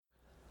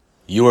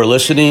You are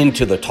listening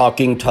to the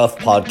Talking Tough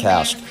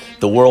podcast,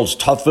 the world's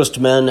toughest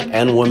men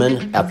and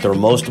women at their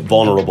most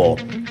vulnerable.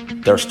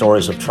 Their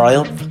stories of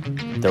triumph,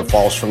 their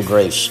falls from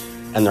grace,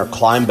 and their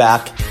climb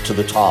back to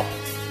the top,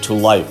 to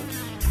life.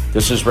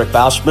 This is Rick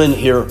Bassman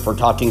here for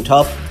Talking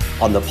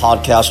Tough on the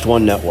Podcast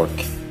One Network.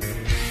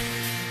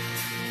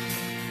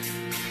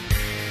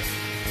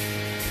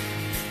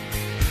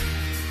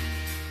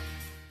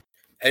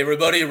 Hey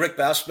everybody, Rick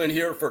Bassman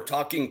here for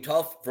Talking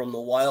Tough from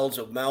the wilds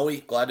of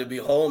Maui. Glad to be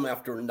home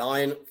after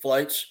 9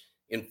 flights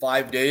in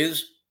 5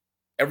 days.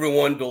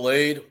 Everyone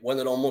delayed when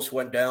it almost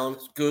went down.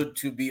 It's good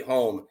to be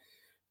home.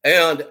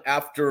 And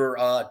after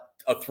a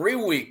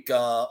 3-week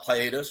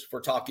hiatus for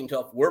Talking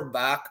Tough, we're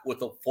back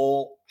with a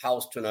full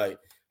house tonight.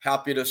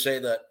 Happy to say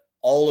that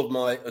all of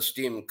my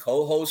esteemed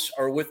co-hosts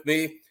are with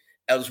me,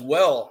 as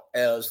well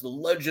as the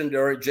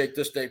legendary Jake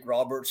the Snake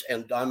Roberts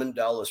and Diamond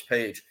Dallas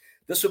Page.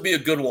 This will be a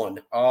good one.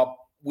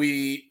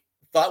 We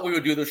thought we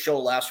would do the show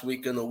last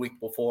week and the week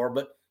before,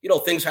 but,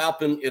 things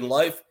happen in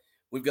life.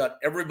 We've got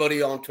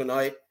everybody on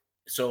tonight,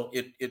 so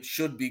it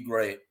should be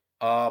great.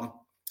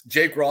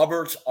 Jake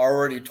Roberts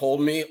already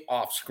told me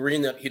off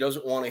screen that he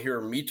doesn't want to hear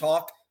me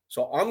talk,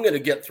 so I'm going to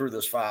get through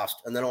this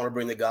fast, and then I want to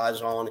bring the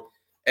guys on.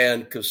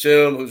 And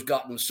Kasim, who's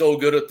gotten so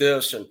good at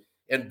this,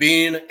 and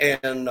Bean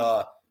and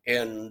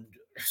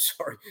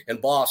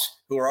Boss,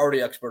 who are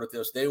already expert at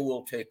this, they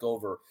will take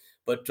over.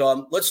 But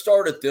let's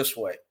start it this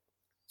way.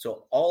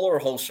 So all our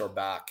hosts are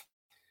back.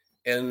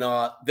 And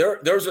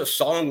there's a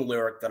song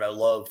lyric that I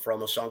love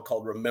from a song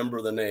called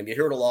Remember the Name. You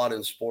hear it a lot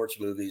in sports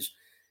movies.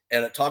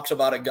 And it talks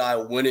about a guy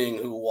winning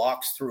who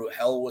walks through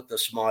hell with a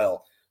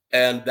smile.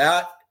 And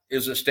that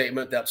is a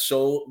statement that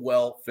so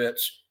well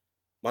fits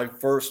my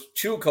first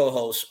 2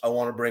 co-hosts I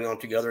want to bring on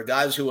together.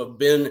 Guys who have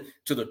been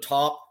to the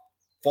top,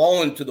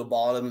 fallen to the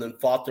bottom, then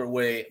fought their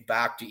way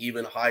back to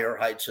even higher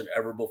heights than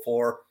ever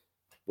before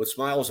with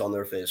smiles on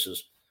their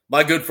faces.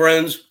 My good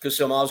friends,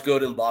 Kasim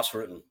Osgood and Boss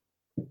Rutten.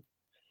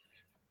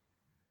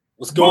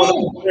 What's going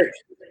on, Rick?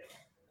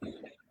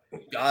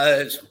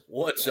 Guys,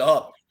 what's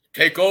up?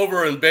 Take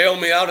over and bail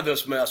me out of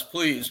this mess,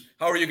 please.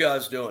 How are you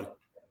guys doing?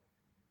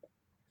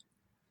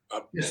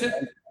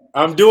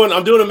 I'm doing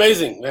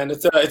amazing, man.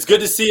 It's good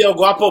to see El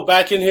Guapo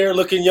back in here,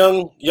 looking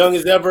young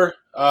as ever.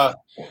 I'm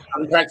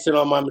practicing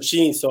on my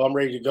machine, so I'm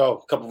ready to go.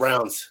 A couple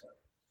rounds.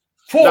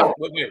 4.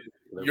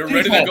 You're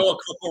ready to go a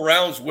couple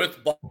rounds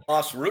with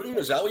Boss Rutten?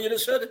 Is that what you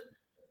just said?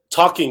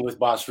 Talking with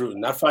Boss Rutten,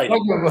 not fighting.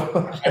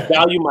 I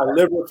value my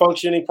liver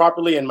functioning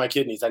properly and my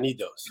kidneys. I need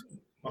those.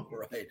 All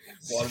right.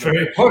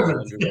 Very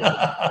important.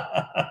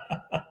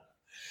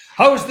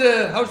 How's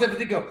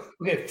everything go?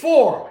 Okay,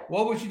 4.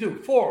 What would you do?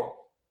 4.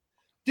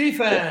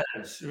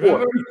 Defense.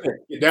 Remember?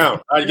 Get down.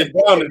 I get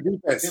down to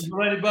defense.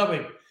 Ready,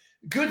 Bobby.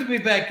 Good to be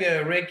back,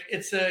 Rick.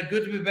 It's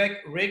good to be back,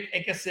 Rick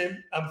and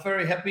Kasim. I'm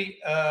very happy.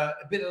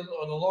 Been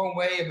on a long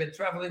way. I've been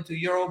traveling to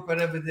Europe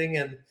and everything,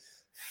 and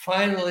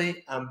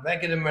finally, I'm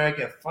back in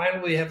America.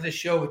 Finally, have this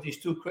show with these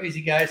 2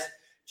 crazy guys,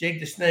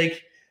 Jake the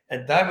Snake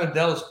and Diamond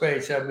Dallas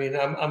Page. I mean,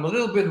 I'm a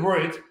little bit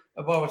worried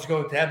about what's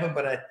going to happen,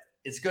 but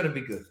it's going to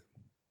be good.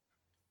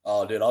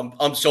 Oh, dude,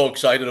 I'm so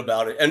excited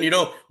about it. And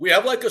we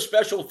have like a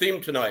special theme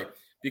tonight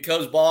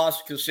because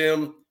Boss,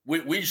 Kasim,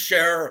 we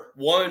share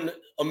one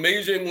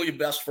amazingly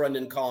best friend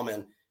in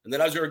common, and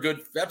that's our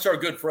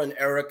good friend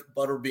Eric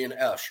Butterbean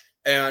Esch.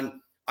 And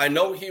I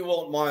know he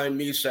won't mind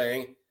me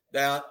saying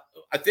that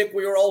I think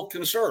we were all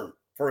concerned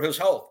for his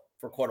health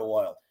for quite a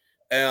while.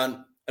 And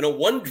I know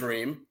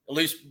at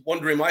least one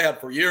dream I had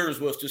for years,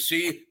 was to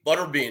see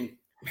Butterbean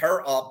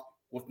pair up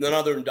with none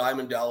other than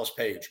Diamond Dallas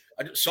Page.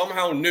 I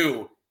somehow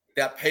knew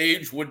that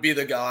Page would be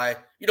the guy,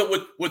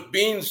 with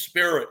Bean's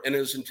spirit and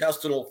his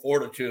intestinal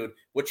fortitude,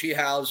 which he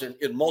has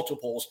in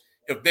multiples.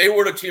 If they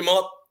were to team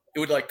up, it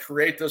would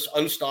create this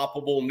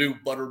unstoppable new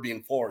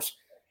Butterbean force.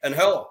 And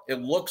hell,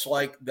 it looks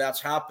like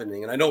that's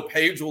happening. And I know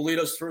Page will lead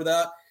us through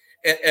that.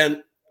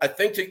 And I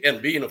think,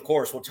 and Bean, of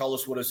course, will tell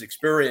us what his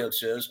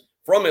experience is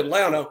from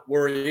Atlanta,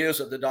 where he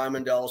is at the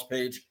Diamond Dallas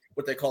Page,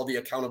 what they call the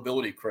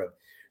accountability crib.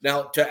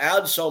 Now, to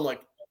add some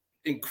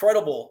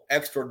incredible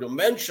extra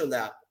dimension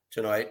that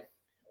tonight,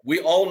 we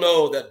all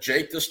know that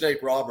Jake the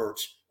Snake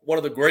Roberts, one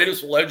of the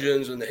greatest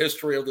legends in the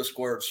history of the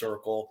squared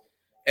circle,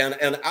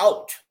 and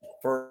out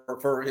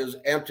for his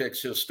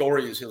antics, his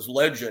stories, his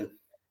legend.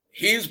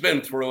 He's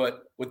been through it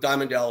with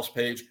Diamond Dallas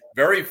Page,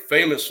 very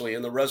famously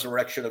in the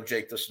resurrection of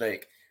Jake the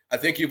Snake. I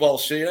think you've all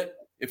seen it.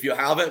 If you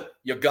haven't,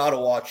 you got to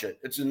watch it.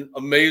 It's an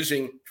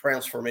amazing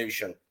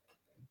transformation.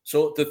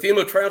 So the theme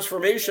of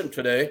transformation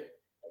today,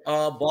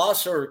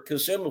 Boss or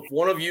Kasim, if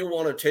one of you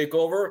want to take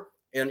over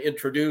and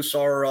introduce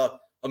our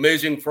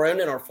amazing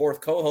friend and our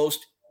 4th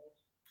co-host,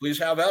 please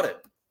have at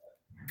it.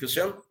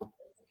 Kasim?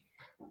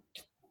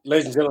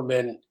 Ladies and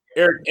gentlemen,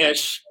 Eric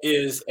Esch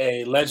is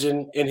a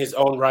legend in his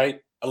own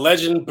right. A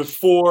legend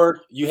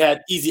before you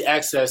had easy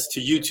access to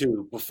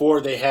YouTube,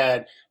 before they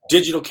had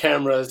digital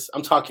cameras.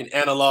 I'm talking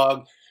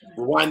analog.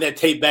 Rewind that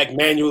tape back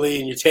manually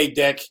in your tape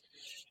deck.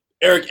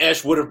 Eric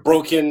Esch would have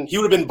been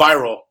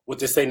viral, what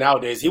they say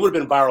nowadays. He would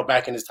have been viral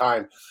back in his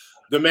time.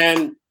 the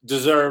man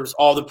deserves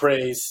all the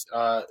praise.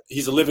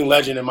 He's a living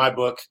legend in my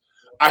book.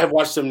 I have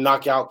watched him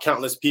knock out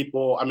countless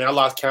people. I mean, I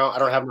lost count. I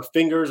don't have enough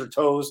fingers or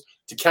toes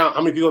to count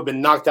how many people have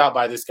been knocked out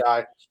by this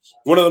guy.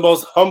 One of the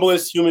most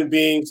humblest human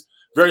beings,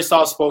 very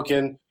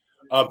soft-spoken,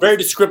 very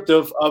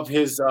descriptive of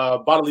his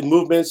bodily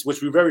movements,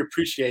 which we very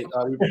appreciate.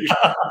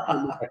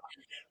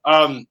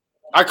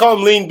 I call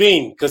him Lean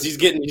Bean because he's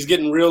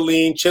getting real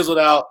lean, chiseled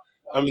out.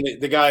 I mean,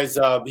 the guy's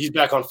he's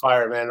back on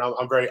fire, man.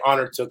 I'm very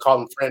honored to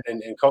call him friend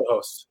and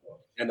co-host.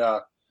 And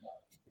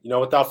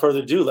without further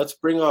ado, let's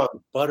bring on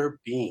Butter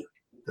Bean.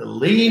 The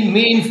Lean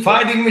Mean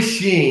Fighting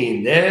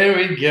Machine. There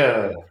we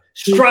go.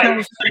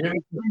 Stripes.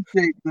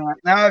 Appreciate that.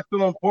 Now I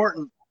feel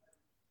important.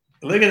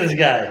 Look at this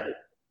guy.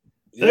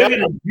 Look at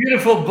his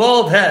beautiful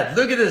bald head.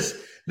 Look at this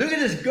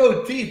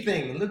goatee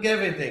thing. Look at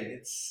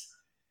everything.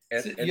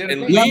 And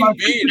Lean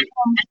Bean.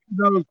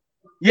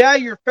 Yeah,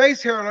 your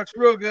face hair looks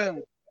real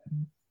good.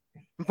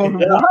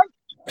 What?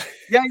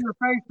 Yeah, your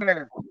face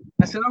hair.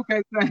 I said,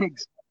 okay,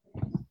 thanks.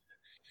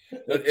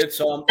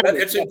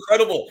 It's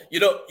incredible.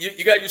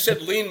 You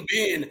said Lean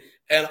Bean,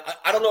 and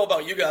I don't know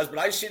about you guys, but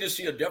I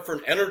see a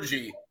different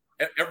energy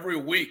every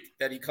week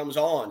that he comes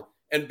on.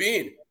 And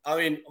Bean, I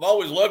mean, I've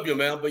always loved you,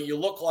 man, but you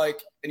look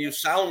like and you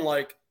sound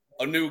like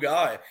a new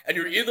guy. And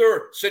you're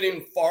either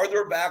sitting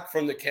farther back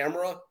from the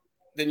camera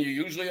than you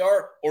usually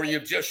are, or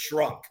you've just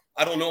shrunk.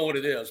 I don't know what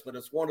it is, but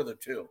it's one of the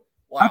two.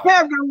 Wow. I think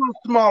I've got a little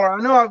smaller. I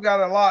know I've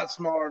got a lot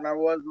smaller than I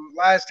was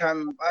last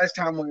time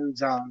we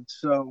was on.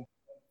 So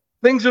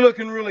things are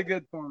looking really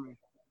good for me.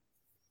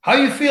 How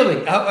are you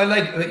feeling? How,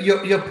 like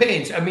your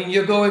pains? I mean,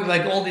 you're going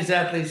like all these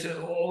athletes.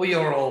 We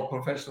are all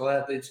professional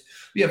athletes.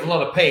 We have a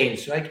lot of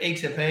pains, right?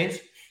 Aches and pains.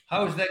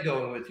 How is that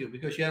going with you?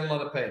 Because you had a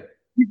lot of pain.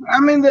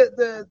 I mean,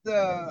 when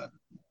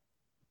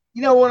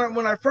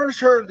I first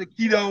heard the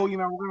keto,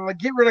 we're gonna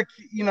get rid of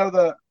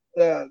the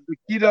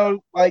keto,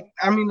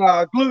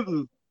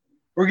 gluten.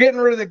 We're getting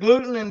rid of the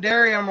gluten and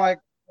dairy. I'm like,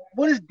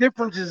 what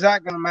difference is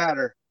that going to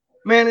matter?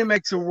 Man, it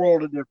makes a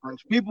world of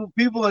difference.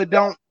 People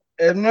that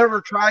have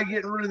never tried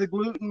getting rid of the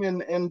gluten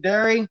and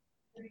dairy,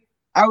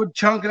 I would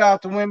chunk it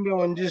out the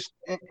window and just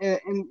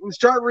and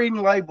start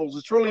reading labels.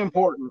 It's really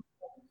important.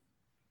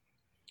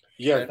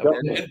 Yeah,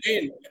 and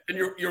Dean, and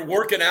you're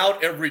working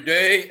out every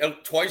day,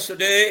 twice a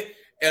day,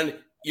 and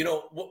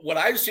what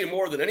I see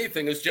more than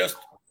anything is just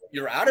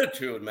your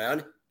attitude,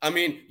 man. I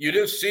mean, you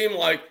just seem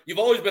like you've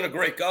always been a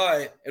great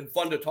guy and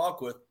fun to talk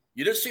with.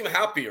 You just seem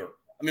happier.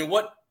 I mean,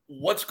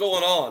 what's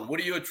going on? What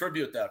do you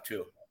attribute that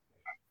to?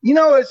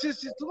 It's a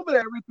little bit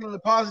of everything. The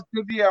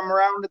positivity I'm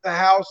around at the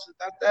house,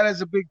 that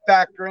is a big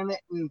factor in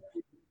it. And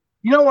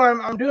when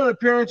I'm doing an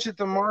appearance at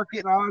the market,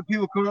 and a lot of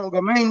people come up and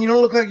go, "Man, you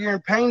don't look like you're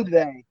in pain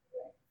today."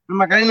 I'm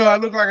like, I didn't know I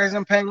looked like I was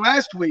in pain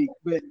last week,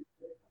 but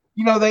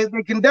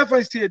they can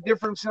definitely see a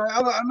difference. I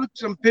looked at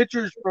some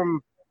pictures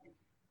from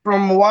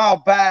a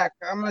while back.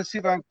 I'm going to see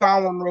if I can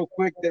find one real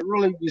quick that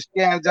really just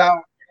stands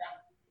out.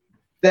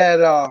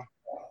 That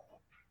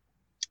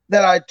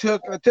I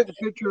took a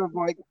picture of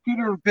like 2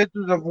 different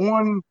pictures of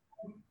one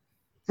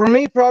for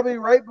me, probably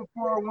right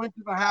before I went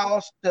to the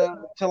house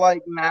to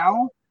like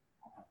now.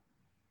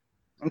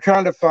 I'm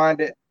trying to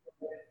find it.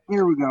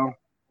 Here we go.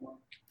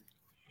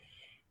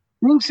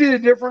 You can see the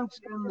difference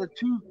in the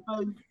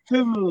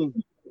two me.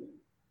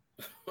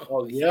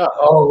 Oh yeah.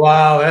 Oh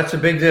wow, that's a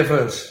big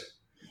difference.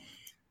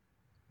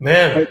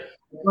 Man.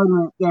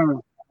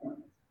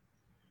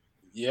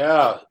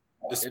 Yeah,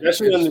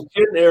 especially in the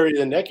chin area,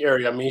 the neck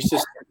area. I mean, he's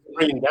just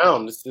bringing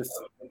down. It's just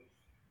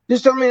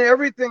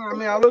everything. I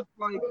mean, I look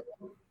like,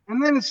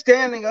 and then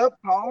standing up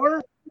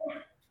taller.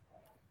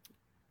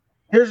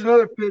 Here's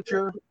another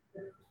picture.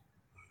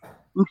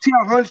 You see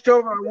how hunched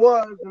over I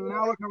was, and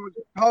now look how much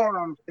taller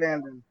I'm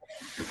standing.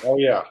 Oh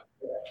yeah.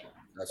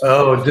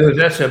 Dude,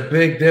 that's a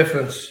big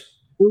difference.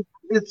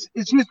 It's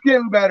just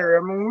getting better.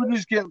 I mean, we're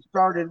just getting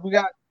started. We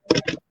got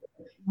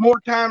more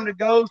time to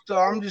go, so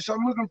I'm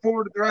looking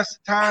forward to the rest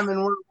of the time,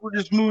 and we're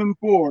just moving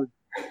forward.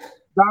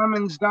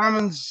 Diamond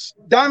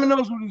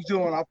knows what he's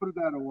doing. I'll put it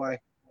that way.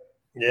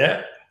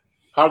 Yeah.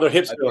 How are their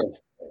hips doing?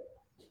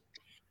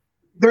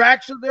 They're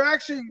actually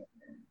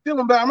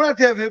feeling better. I'm gonna have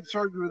to have hip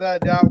surgery without a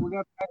doubt. We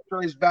got the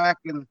X-rays back,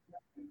 and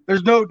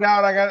there's no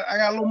doubt I got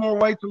a little more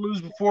weight to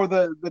lose before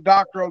the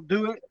doctor will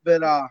do it,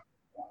 but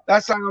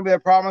that's not gonna be a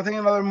problem. I think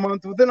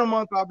within a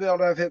month I'll be able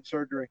to have hip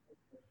surgery.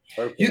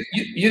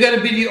 You got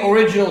to be the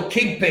original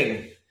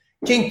Kingpin.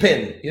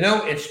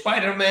 In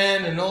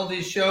Spider-Man and all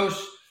these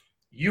shows,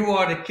 you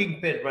are the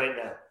Kingpin right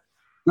now.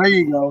 There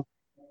you go.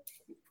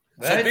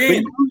 Right? So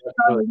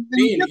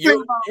Bean,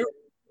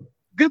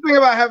 good thing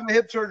about having the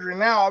hip surgery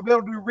now, I'll be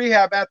able to do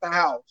rehab at the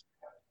house.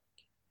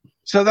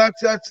 So that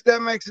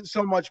makes it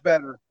so much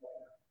better.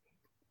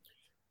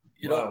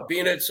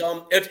 Being it's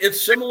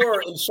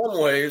similar in some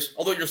ways,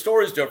 although your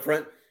story is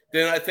different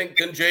than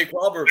Jake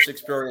Roberts'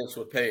 experience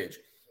with Paige.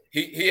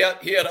 He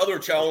had other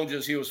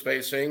challenges he was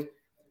facing,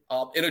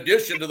 in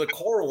addition to the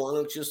core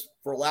one, which is,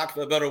 for lack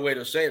of a better way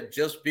to say it,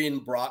 just being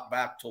brought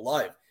back to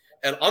life.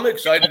 And I'm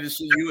excited to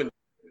see you and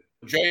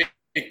Jake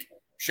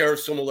share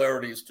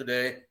similarities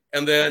today.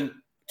 And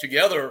then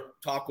together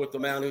talk with the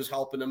man who's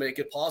helping to make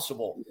it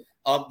possible.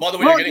 By the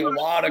way, you're getting a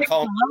lot of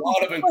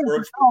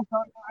encouragement.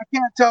 I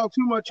can't tell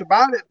too much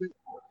about it, but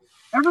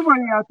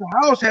everybody at the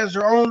house has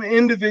their own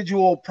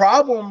individual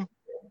problem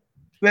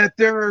that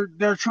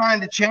they're trying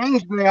to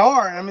change, and they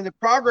are. I mean, the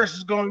progress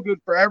is going good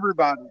for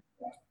everybody.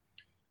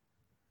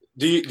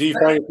 Do you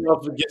find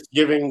yourself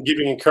giving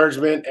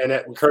encouragement and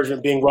that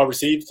encouragement being well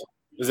received?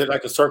 Is it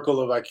like a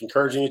circle of like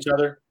encouraging each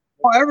other?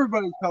 Well,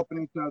 everybody's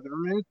helping each other. I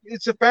mean,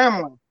 it's a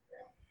family.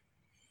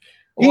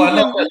 Oh, I Even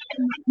love that.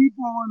 the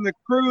people in the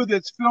crew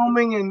that's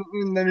filming and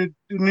the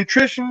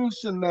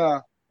nutritionists and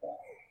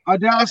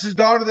Dallas's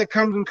daughter that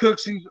comes and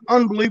cooks these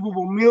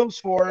unbelievable meals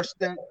for us.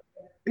 That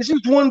it's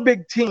just one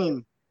big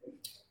team.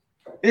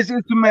 It's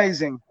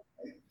amazing.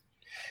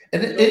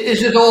 And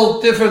is it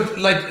all different?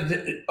 Like,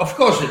 of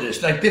course it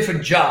is. Like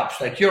different jobs.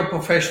 Like you're a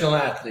professional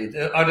athlete.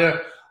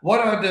 What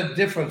are the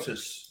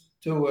differences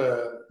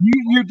to?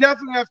 You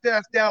definitely have to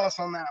ask Dallas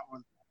on that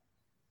one.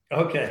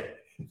 Okay.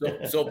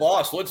 So,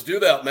 boss, let's do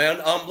that, man.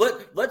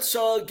 Let's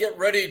get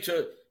ready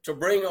to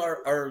bring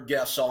our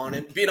guests on.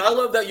 And Bean, I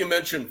love that you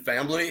mentioned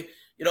family.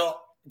 You know,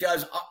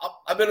 guys,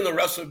 I've been in the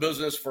wrestling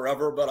business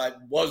forever, but I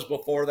was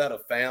before that a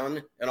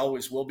fan and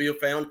always will be a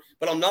fan.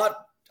 But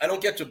I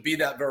don't get to be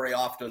that very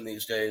often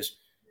these days.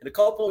 And a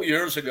couple of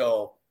years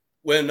ago,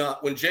 when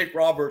Jake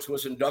Roberts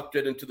was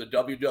inducted into the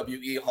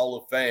WWE Hall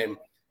of Fame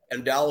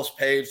and Dallas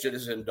Page did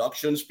his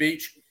induction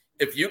speech,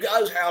 if you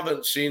guys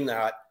haven't seen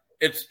that,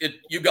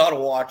 you got to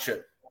watch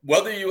it.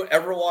 Whether you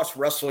ever watch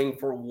wrestling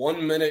for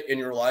 1 minute in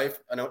your life,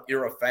 I know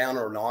you're a fan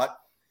or not,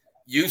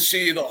 you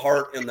see the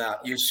heart in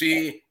that. You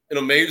see an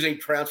amazing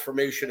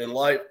transformation in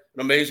life, an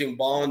amazing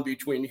bond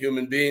between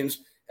human beings.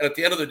 And at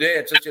the end of the day,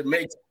 it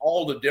makes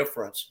all the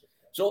difference.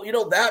 So, you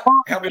know, that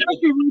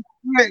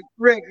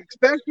Rick,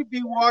 especially if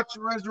you watch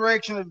the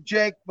resurrection of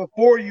Jake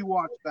before you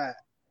watch that.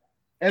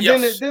 And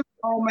yes. then it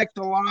all makes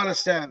a lot of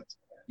sense.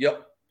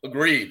 Yep.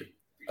 Agreed.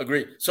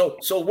 So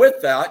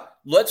with that,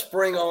 let's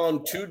bring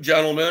on two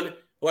gentlemen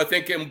who I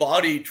think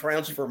embody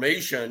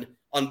transformation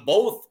on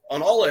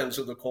all ends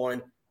of the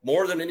coin,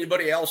 more than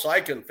anybody else I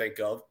can think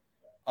of.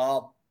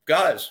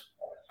 Guys,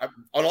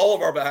 on all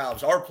of our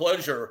behalves, our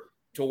pleasure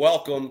to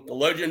welcome the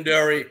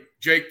legendary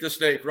Jake the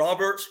Snake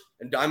Roberts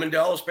and Diamond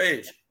Dallas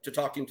Page to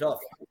Talking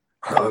Tough.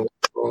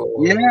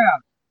 Yeah.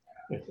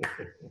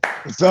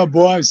 What's up,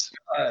 boys?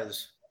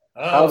 Guys.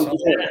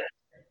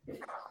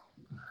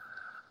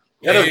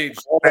 Page.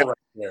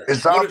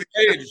 It's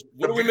Page.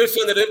 What do we miss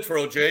in that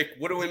intro, Jake?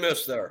 What do we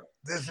miss there?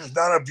 This is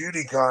not a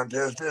beauty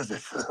contest, is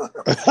it?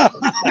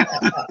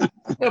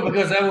 No,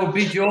 because I will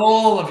beat you,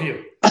 all of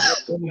you.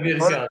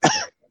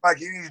 Like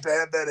he needs to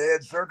have that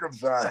head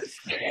circumcised.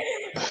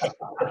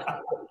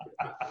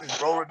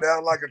 Just roll it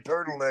down like a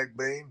turtleneck,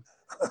 Bean.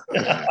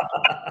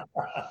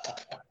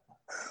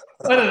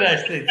 What a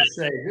nice thing to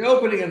say. The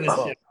opening of the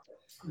show.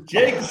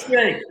 Jake the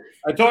Snake.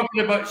 I'm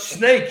talking about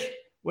snake.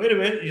 Wait a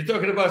minute. You're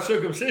talking about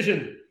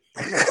circumcision.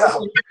 Yeah.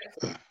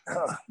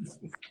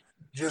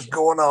 Just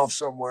going off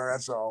somewhere.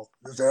 That's all.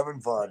 Just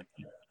having fun.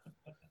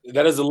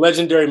 That is a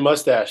legendary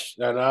mustache,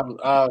 and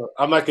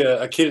I'm like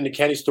a kid in the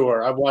candy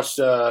store. I watched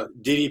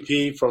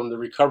DDP from the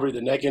recovery of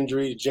the neck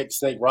injury, Jake the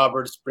Snake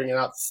Roberts bringing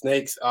out the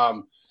snakes.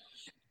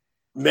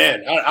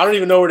 Man, I don't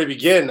even know where to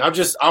begin. I'm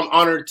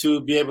honored to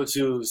be able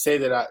to say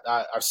that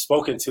I've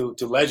spoken to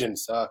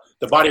legends.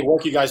 The body of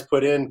work you guys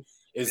put in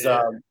is,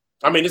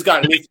 it's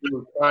gotten me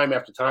through time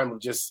after time of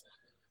just.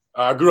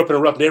 I grew up in a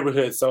rough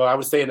neighborhood, so I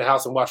would stay in the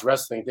house and watch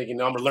wrestling,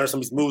 thinking I'm gonna learn some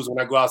of these moves when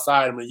I go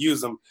outside. I'm gonna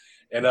use them,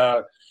 and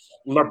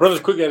my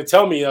brothers quickly had to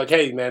tell me, like,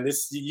 "Hey, man,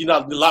 you know,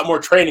 a lot more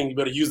training. You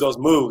better use those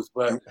moves."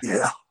 But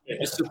yeah,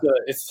 it's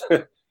just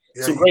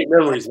some great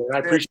memories, man. I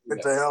appreciate it.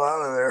 Get the hell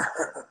out of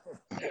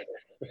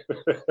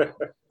there!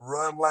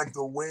 Run like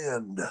the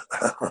wind.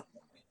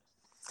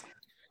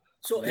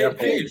 So, hey,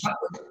 Paige.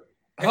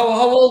 How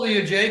old are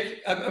you,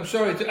 Jake? I'm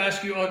sorry to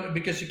ask you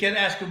because you can't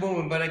ask a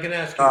woman, but I can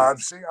ask you.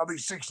 I'll be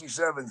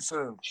 67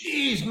 soon.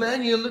 Jeez,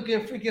 man, you're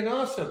looking freaking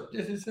awesome.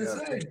 This is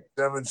insane.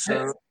 67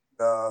 soon.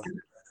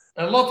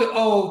 A lot to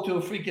owe to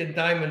freaking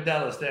Diamond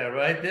Dallas there,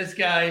 right? This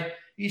guy,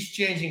 he's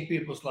changing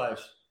people's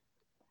lives.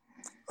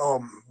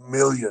 Oh,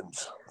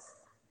 millions,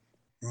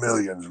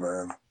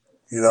 man.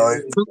 You know,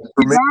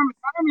 for me,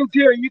 Diamond's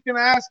here. You can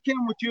ask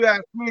him what you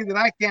asked me that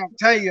I can't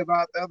tell you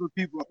about the other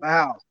people at the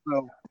house.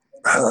 So,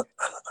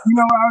 you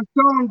know, I was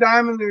telling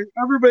Diamond that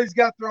everybody's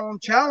got their own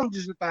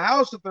challenges at the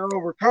house that they're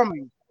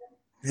overcoming.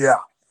 Yeah.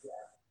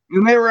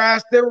 And they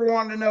were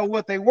wanting to know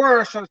what they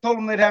were, so I told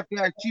them they'd have to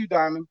ask you,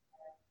 Diamond.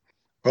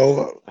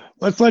 Well,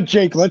 let's let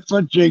Jake check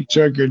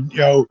it. You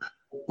know,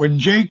 when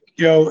Jake,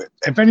 you know,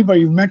 if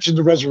anybody mentioned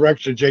the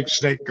resurrection of Jake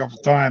Snake a couple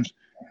of times,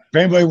 if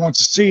anybody wants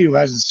to see it who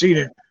hasn't seen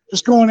it,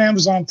 just go on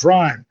Amazon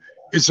Prime.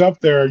 It's up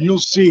there, and you'll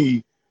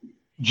see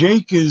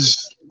Jake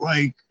is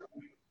like,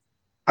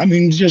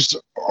 just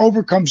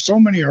overcome so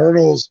many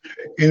hurdles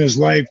in his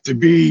life to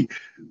be.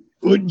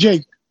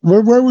 Jake,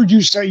 where would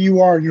you say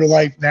you are in your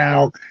life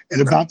now and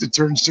about to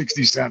turn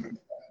 67?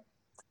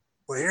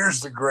 Well, here's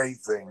the great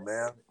thing,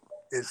 man.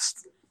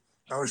 It's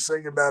I was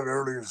thinking about it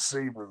earlier this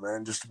evening,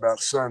 man, just about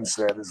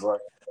sunset. It's like,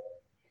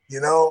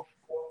 you know,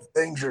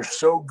 things are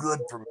so good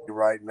for me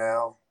right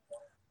now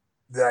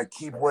that I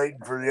keep waiting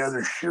for the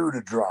other shoe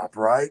to drop,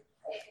 right?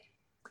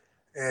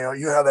 And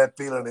you know how that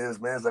feeling is,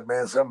 man. It's like,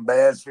 man, something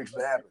bad's fixing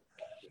to happen.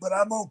 But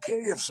I'm okay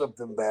if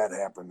something bad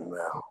happens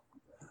now,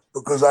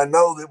 because I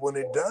know that when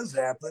it does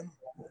happen,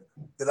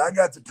 that I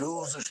got the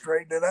tools to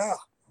straighten it out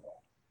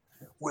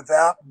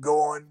without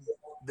going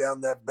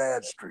down that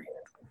bad street,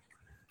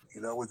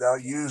 you know,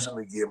 without using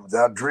again,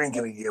 without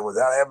drinking again,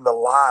 without having to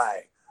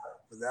lie,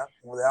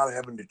 without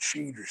having to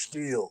cheat or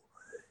steal.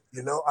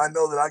 You know, I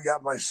know that I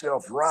got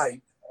myself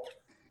right.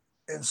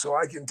 And so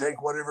I can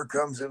take whatever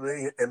comes in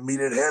me and meet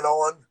it head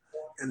on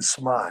and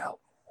smile,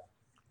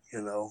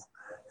 you know.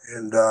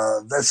 And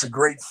that's a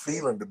great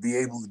feeling to be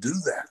able to do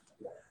that.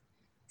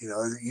 You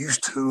know, it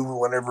used to,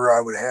 whenever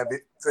I would have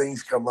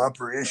things come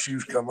up or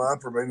issues come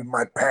up, or maybe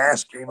my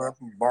past came up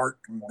and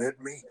barked and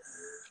bit me,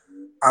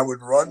 I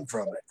would run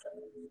from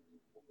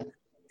it.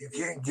 You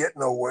can't get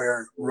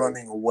nowhere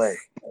running away.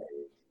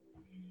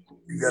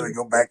 You got to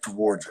go back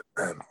towards it,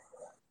 man.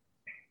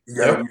 You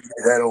got to meet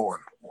it head on.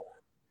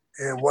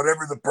 And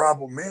whatever the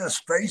problem is,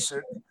 face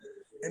it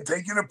and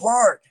take it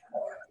apart.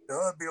 You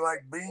know, it'd be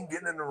like Bean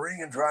getting in the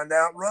ring and trying to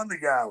outrun the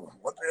guy.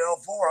 What the hell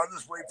for? I'll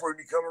just wait for him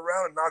to come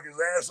around and knock his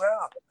ass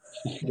out.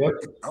 Yep.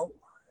 You know?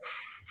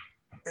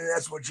 And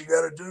that's what you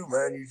got to do,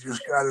 man. You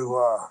just got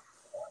to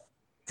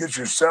get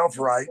yourself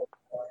right.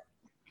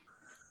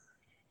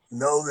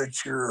 Know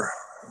that you're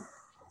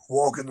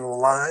walking the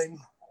line.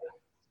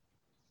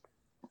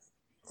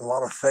 A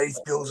lot of faith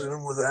goes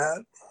in with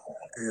that.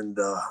 And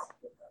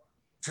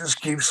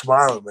just keep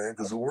smiling, man,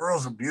 because the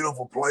world's a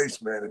beautiful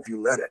place, man, if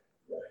you let it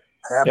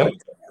happen,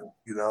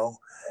 you know,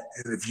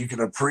 and if you can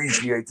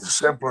appreciate the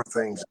simpler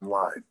things in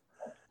life.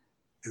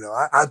 You know,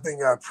 I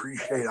think I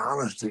appreciate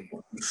honesty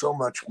so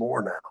much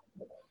more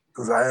now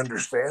because I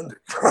understand it.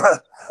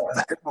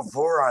 Back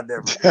before, I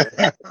never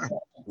did.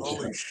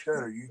 Holy shit,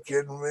 are you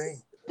kidding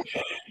me?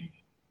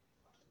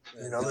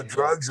 You know, the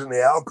drugs and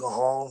the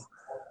alcohol,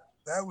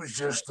 that was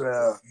just,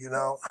 you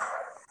know,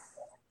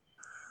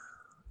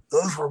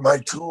 those were my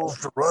tools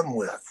to run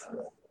with,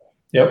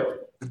 to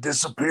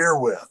disappear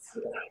with,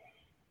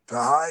 to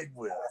hide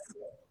with.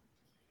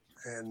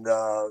 And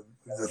the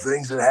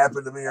things that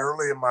happened to me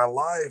early in my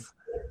life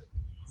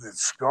that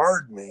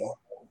scarred me,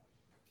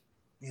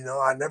 you know,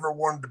 I never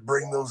wanted to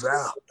bring those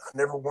out. I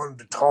never wanted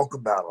to talk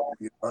about them.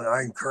 You know, and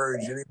I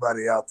encourage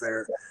anybody out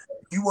there,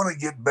 if you want to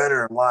get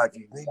better in life,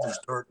 you need to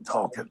start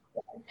talking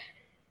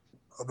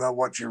about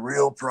what your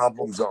real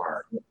problems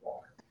are,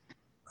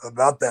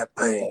 about that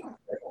pain.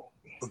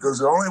 Because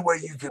the only way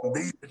you can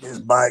beat it is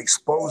by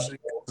exposing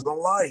it to the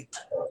light.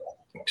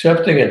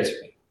 Accepting it.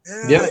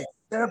 Yeah,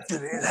 accept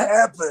it. It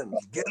happened.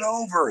 Get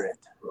over it.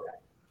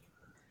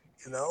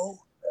 You know?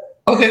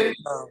 Okay.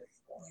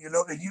 You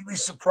know, and you'd be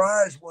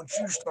surprised once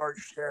you start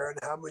sharing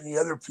how many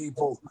other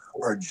people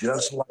are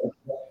just like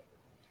you.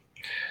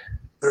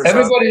 There's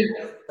Everybody.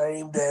 the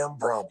same damn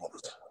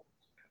problems.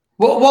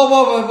 What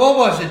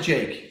was it,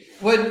 Jake?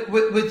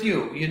 With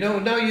you? You know,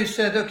 now you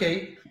said,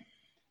 okay,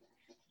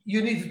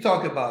 you need to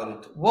talk about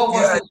it. What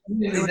was it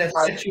really that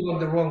set you on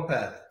the wrong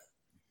path?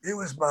 It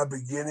was my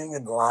beginning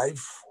in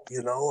life.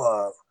 You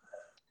know,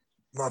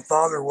 my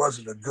father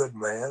wasn't a good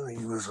man.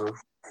 He was a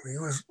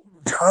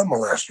child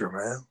molester,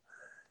 man.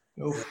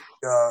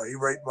 He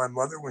raped my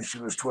mother when she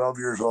was 12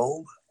 years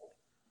old.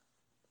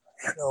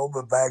 You know,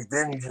 but back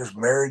then he just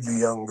married the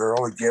young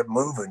girl and kept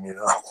moving, you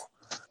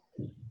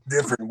know,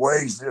 different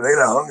ways. They'd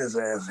have hung his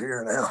ass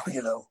here now,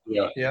 you know.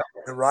 Yeah.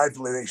 And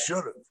rightfully they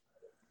should have.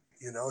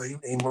 You know,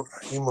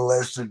 he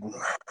molested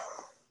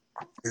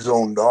his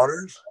own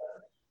daughters.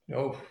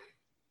 Oh.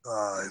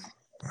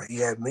 He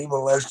had me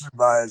molested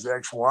by his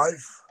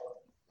ex-wife.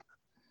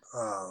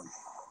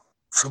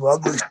 Some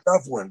ugly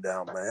stuff went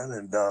down, man.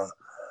 And,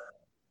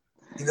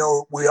 you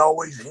know, we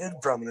always hid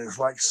from it. It's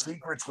like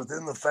secrets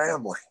within the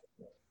family.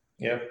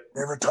 Yeah.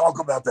 Never talk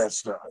about that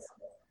stuff,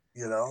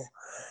 you know.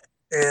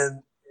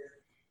 And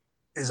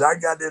as I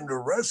got into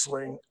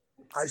wrestling,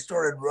 I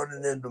started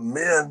running into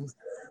men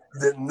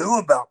that knew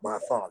about my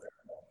father.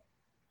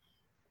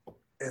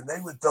 And they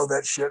would throw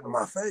that shit in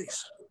my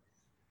face.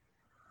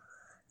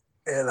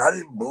 And I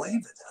didn't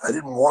believe it. I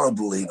didn't want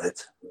to believe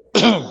it.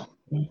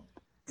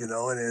 You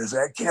know, and as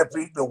that kept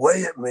eating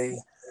away at me,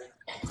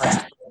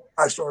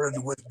 I started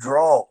to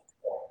withdraw.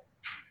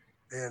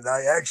 And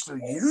I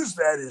actually used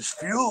that as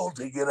fuel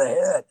to get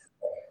ahead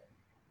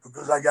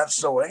because I got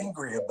so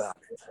angry about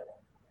it.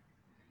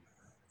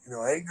 You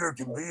know, anger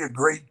can be a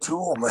great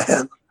tool,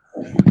 man.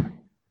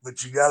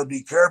 But you got to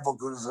be careful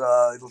because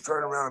it'll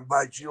turn around and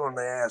bite you on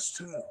the ass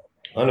too.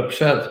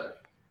 100%.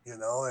 You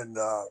know, and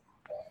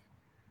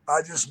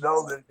I just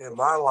know that in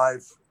my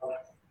life,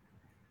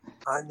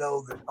 I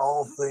know that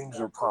all things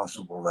are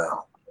possible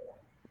now.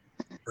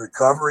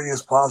 Recovery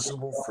is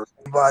possible for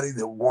anybody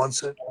that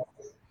wants it,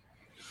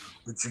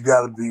 but you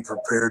got to be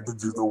prepared to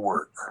do the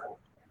work.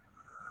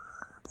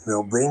 You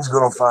know, Bean's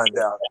going to find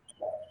out.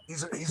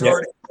 He's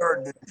already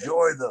starting to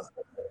enjoy the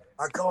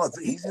I call it,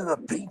 he's in a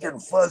pink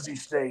and fuzzy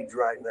stage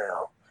right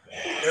now.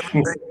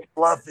 Everything's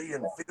fluffy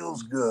and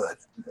feels good.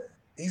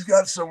 He's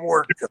got some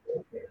work to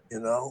do, you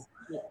know,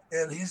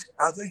 and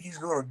I think he's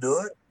going to do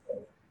it.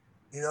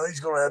 You know, he's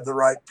going to have the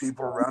right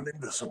people around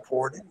him to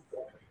support him.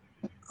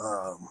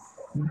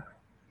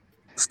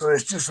 So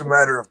it's just a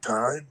matter of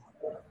time,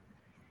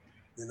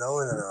 you know,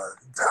 and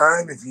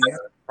time, if you use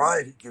it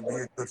right, it can be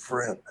a good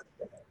friend.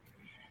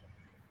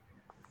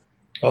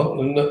 Well,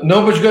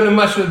 nobody's going to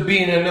mess with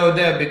Bean, I know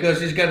that,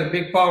 because he's got a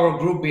big power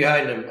group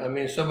behind him. I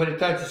mean, somebody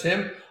touches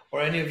him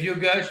or any of you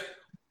guys,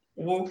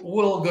 we're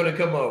all going to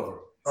come over.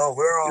 Oh,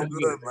 we're all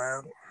good,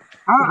 man.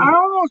 I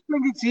almost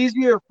think it's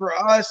easier for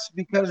us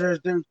because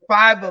there's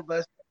 5 of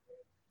us,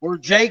 where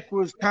Jake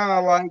was kind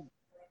of like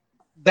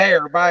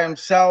there by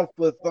himself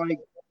with, like,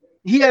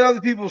 he had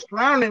other people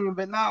surrounding him,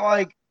 but not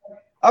like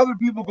other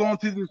people going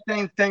through the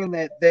same thing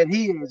that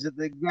he is at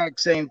the exact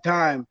same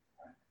time.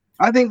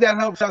 I think that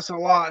helps us a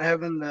lot,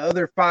 having the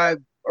other 5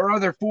 or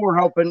other 4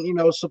 helping, you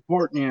know,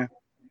 supporting you.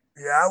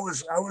 Yeah, I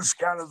was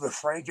kind of the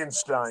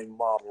Frankenstein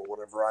model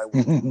whenever I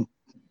was, you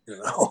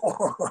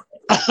know.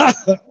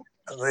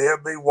 They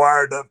have me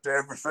wired up to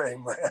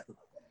everything, man.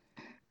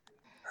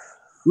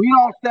 We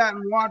all sat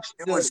and watched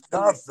it. Was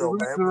tough, though,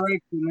 man.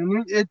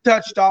 And it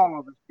touched all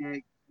of us,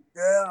 Jake.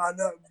 Yeah, I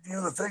know. You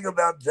know, the thing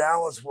about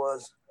Dallas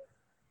was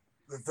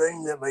the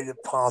thing that made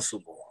it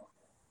possible.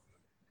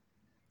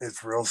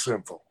 It's real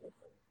simple.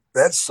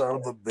 That son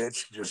of a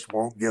bitch just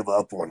won't give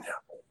up on you.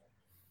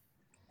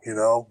 You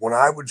know, when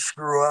I would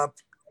screw up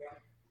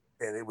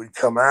and it would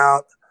come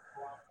out,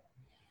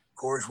 of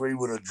course, we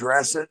would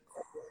address it,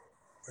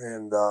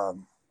 and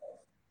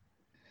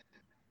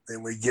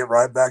then we'd get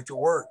right back to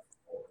work.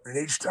 And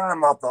each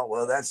time I thought,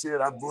 well, that's it.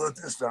 I blew it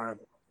this time.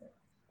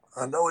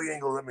 I know he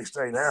ain't going to let me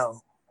stay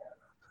now.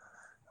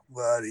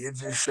 But he'd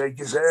just shake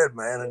his head,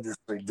 man, and just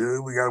say,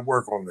 dude, we got to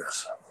work on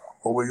this.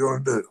 What are we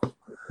going to do?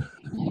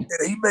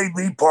 And he made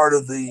me part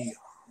of the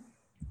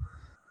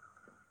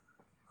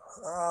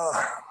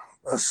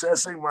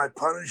assessing my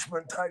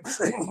punishment type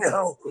thing, you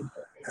know.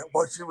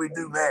 What should we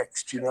do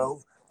next, you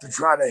know, to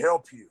try to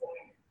help you?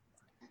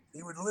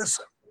 He would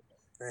listen.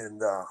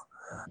 And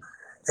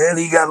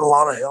he got a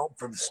lot of help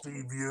from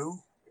Steve Yu.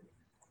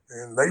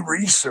 And they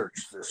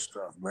researched this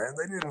stuff, man.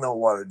 They didn't know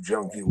what a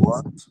junkie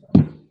was,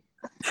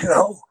 you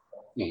know.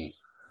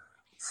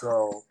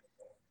 So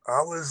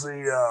I was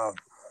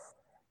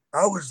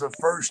the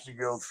first to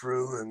go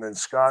through, and then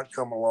Scott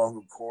come along,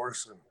 of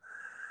course.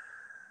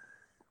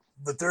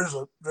 But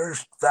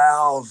there's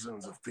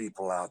thousands of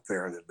people out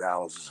there that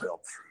Dallas has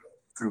helped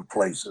through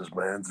places,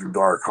 man, through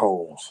dark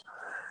holes.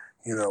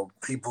 You know,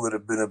 people that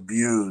have been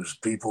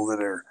abused, people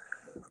that are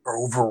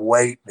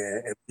overweight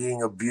and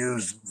being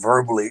abused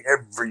verbally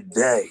every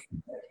day.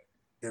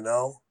 You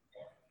know,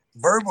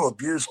 verbal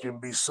abuse can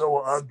be so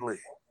ugly,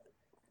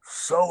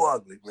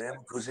 man,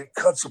 because it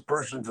cuts a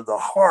person to the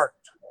heart.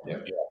 Yeah.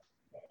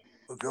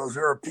 Because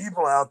there are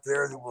people out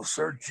there that will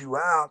search you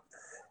out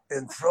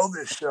and throw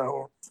this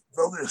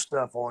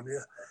stuff on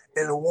you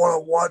and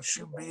want to watch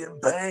you be in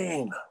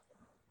pain.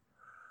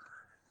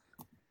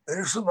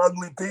 There's some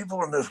ugly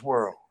people in this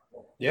world.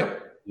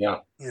 Yep. Yeah.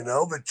 You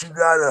know, but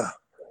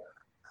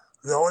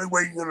the only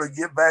way you're going to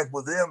get back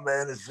with them,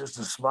 man, is just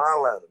to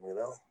smile at them, you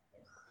know.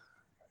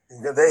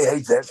 And they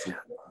hate that shit.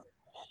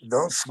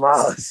 Don't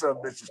smile at some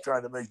bitches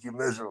trying to make you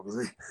miserable.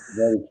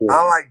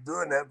 I like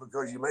doing that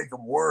because you make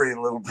them worry a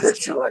little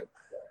bit. You're like,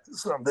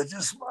 some bitch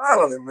just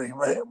smiling at me,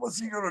 man. What's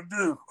he going to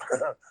do?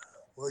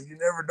 Well, you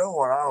never know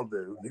what I'll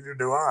do. Neither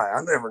do I.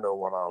 I never know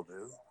what I'll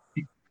do.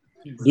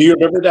 Do you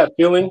remember that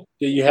feeling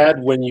that you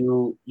had when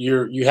you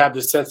have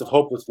this sense of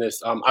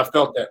hopelessness? I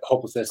felt that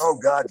hopelessness. Oh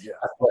God, yeah.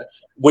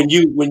 When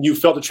you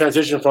felt the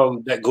transition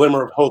from that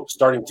glimmer of hope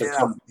starting to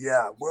come.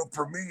 Yeah. Well,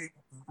 for me,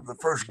 the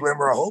first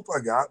glimmer of hope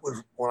I got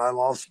was when I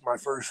lost my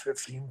first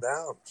 15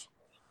 pounds.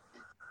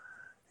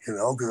 You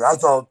know, because I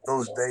thought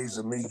those days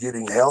of me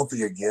getting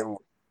healthy again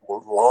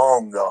were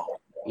long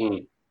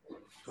gone.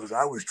 Because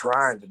I was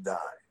trying to die.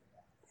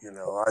 You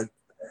know,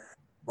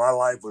 my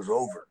life was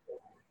over.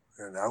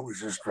 And I was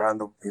just trying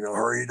to, you know,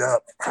 hurry it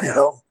up, you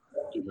know.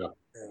 Yeah.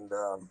 And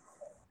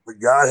but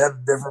God had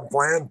a different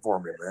plan for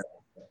me, man.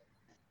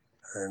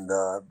 And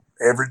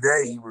every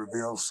day He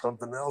reveals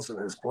something else in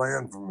His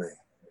plan for me.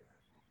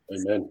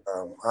 Amen.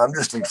 I'm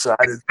just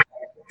excited.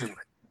 You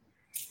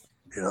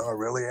know, I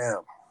really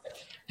am.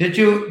 Did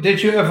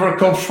you ever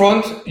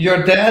confront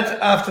your dad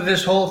after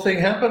this whole thing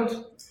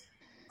happened?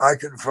 I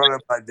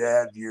confronted my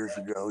dad years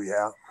ago.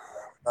 Yeah,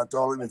 I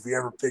told him if he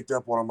ever picked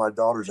up one of my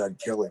daughters, I'd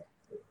kill him.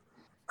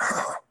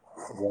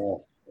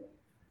 Wow.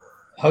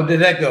 How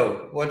did that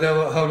go?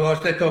 How was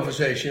that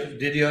conversation?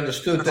 Did he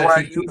understood that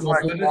like, he was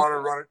like want to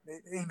run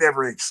it? He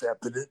never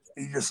accepted it.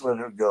 He just let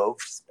it go.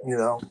 You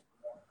know.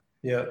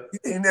 Yeah.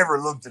 He never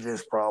looked at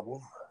his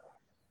problem.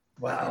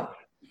 Wow.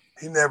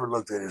 He never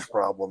looked at his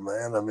problem,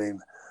 man. I mean,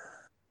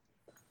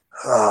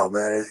 oh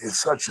man, it's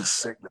such a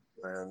sickness,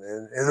 man,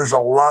 and there's a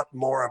lot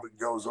more of it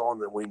goes on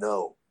than we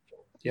know.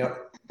 Yeah.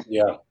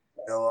 Yeah.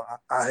 You know,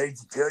 I hate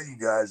to tell you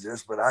guys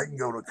this, but I can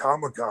go to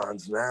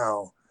Comic-Cons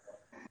now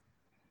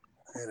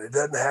And it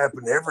doesn't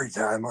happen every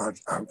time, I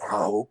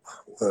hope.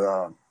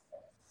 But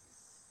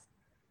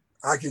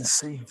I can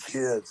see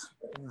kids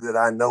that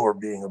I know are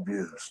being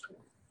abused.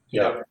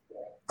 Yeah.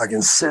 I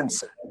can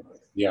sense it.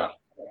 Yeah.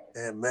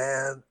 And,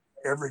 man,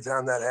 every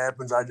time that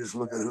happens, I just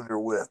look at who they're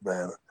with,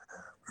 man.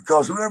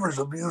 Because whoever's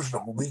abusing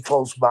them will be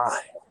close by.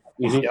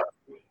 Mm-hmm.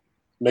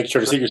 Make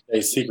sure the secret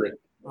stays secret.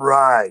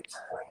 Right.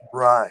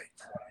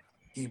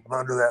 Keep them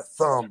under that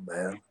thumb,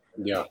 man.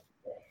 Yeah.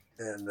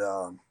 And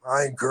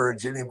I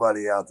encourage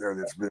anybody out there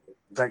that's been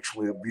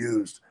sexually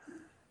abused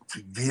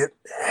to get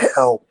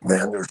help,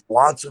 man. There's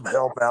lots of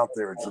help out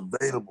there. It's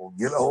available.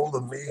 Get a hold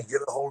of me.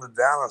 Get a hold of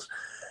Dallas.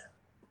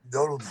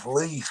 Go to the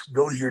police.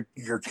 Go to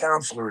your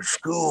counselor at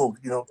school.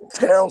 You know,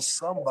 tell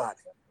somebody.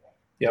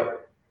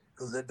 Yep.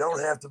 Because it don't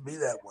have to be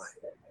that way.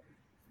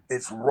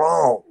 It's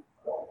wrong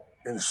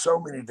in so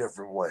many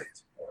different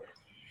ways.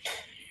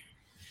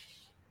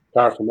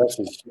 Powerful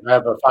message. I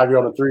have a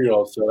 5-year-old and a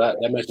 3-year-old, so that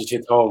message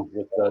hits home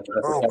with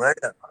oh man,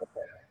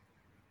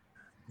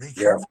 be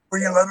careful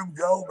where you let them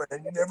go,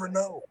 man. You never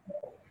know.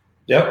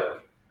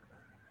 Yep.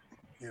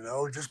 You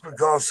know, just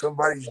because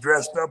somebody's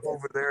dressed up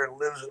over there and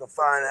lives in a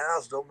fine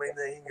house, don't mean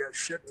they ain't got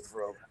shit to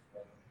throw.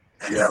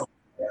 You know,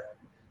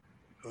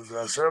 because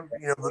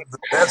the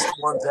best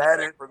ones at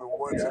it are the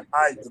ones that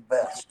hide the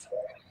best.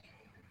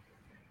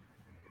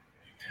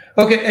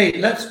 Okay, hey,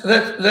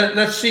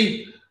 let's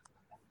see.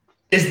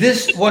 Was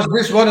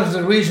this one of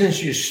the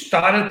reasons you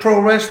started pro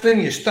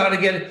wrestling?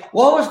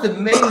 What was the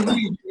main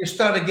reason you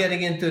started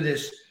getting into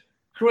this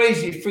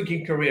crazy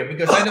freaking career?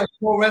 Because I know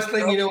pro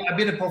wrestling, I've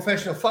been a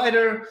professional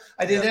fighter.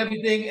 I did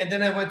everything. And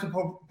then I went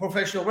to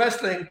professional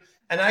wrestling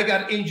and I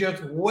got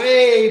injured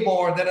way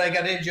more than I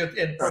got injured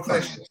in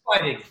professional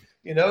fighting,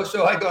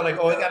 So I got I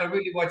got to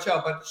really watch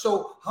out. But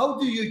so how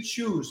do you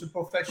choose a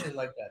profession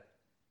like that?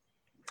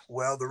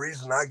 Well, the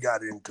reason I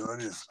got into it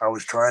is I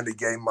was trying to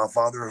gain my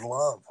father's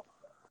love.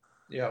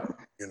 Yeah.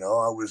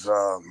 I was,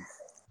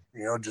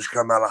 just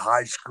come out of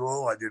high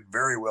school. I did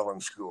very well in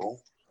school.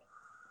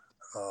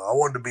 I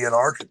wanted to be an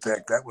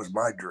architect. That was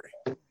my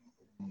dream.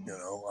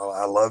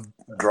 I loved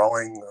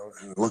drawing,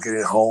 looking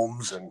at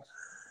homes and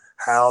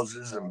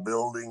houses and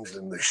buildings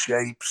and the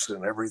shapes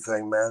and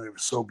everything, man. It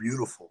was so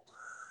beautiful.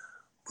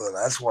 But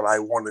that's what I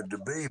wanted to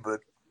be. But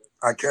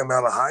I came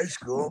out of high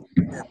school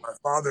and my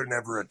father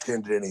never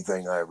attended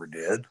anything I ever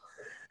did.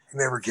 He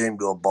never came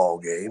to a ball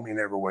game. He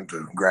never went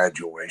to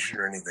graduation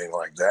or anything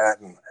like that.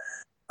 And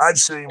I'd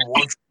see him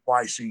once or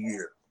twice a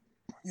year,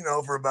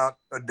 for about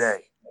a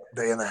day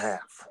and a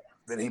half.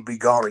 Then he'd be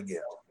gone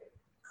again.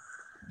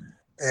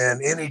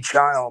 And any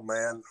child,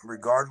 man,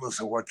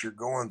 regardless of what you're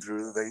going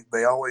through,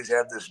 they always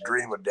have this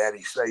dream of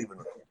daddy saving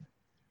them.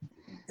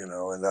 And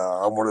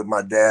I wanted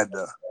my dad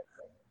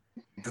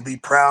to be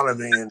proud of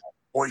me and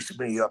hoist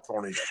me up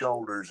on his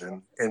shoulders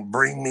and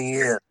bring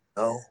me in,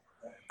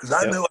 because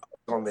I knew I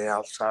was on the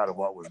outside of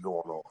what was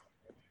going on.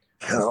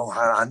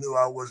 I knew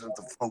I wasn't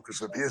the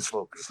focus of his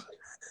focus.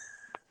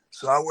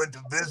 So I went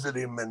to visit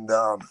him and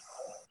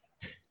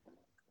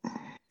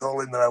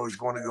told him that I was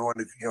going to go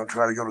into,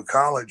 try to go to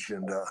college.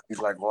 And he's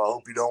like, well, I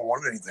hope you don't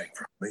want anything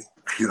from me.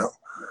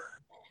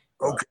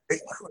 Okay.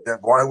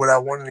 Why would I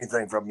want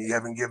anything from you? You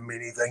haven't given me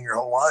anything your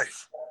whole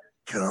life.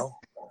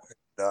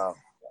 A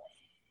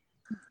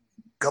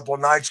couple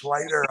of nights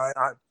later,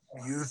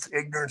 youth,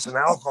 ignorance, and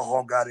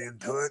alcohol got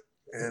into it.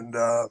 And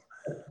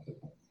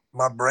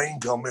my brain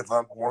told me if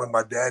I wanted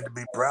my dad to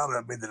be proud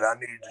of me, that I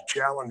needed to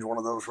challenge one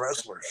of those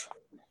wrestlers.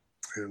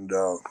 And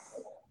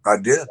I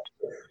did.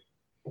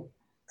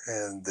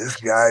 And this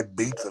guy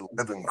beat the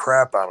living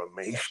crap out of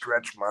me. He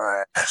stretched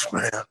my ass,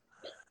 man.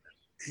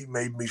 He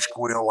made me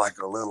squeal like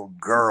a little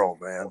girl,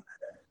 man.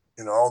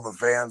 All the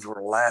fans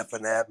were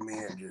laughing at me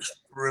and just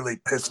really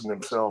pissing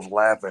themselves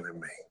laughing at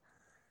me.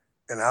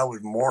 And I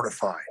was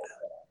mortified.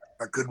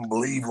 I couldn't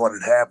believe what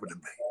had happened to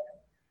me.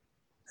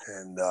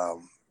 And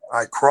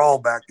I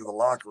crawled back to the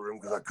locker room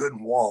because I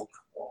couldn't walk.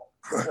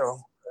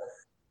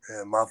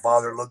 And my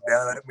father looked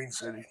down at me and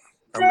said,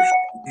 I'm ashamed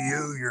of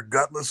you, you're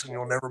gutless, and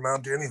you'll never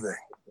amount to anything.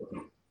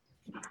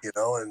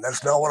 And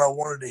that's not what I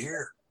wanted to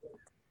hear.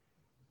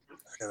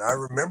 And I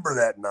remember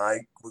that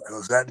night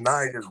because that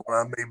night is when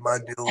I made my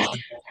deal with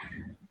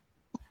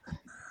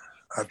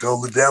I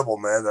told the devil,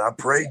 man, that I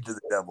prayed to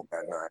the devil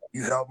that night.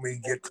 You help me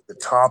get to the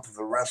top of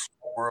the wrestling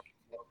world.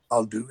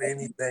 I'll do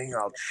anything.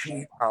 I'll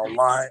cheat. I'll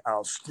lie.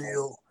 I'll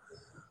steal.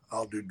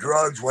 I'll do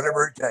drugs,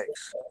 whatever it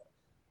takes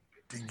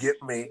to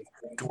get me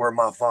to where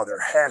my father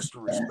has to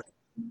respect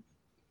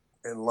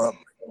and love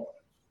me.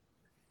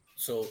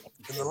 So,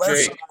 and the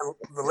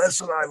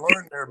lesson I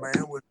learned there,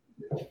 man, was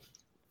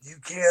you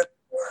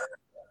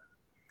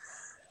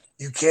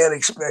can't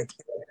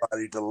expect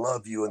anybody to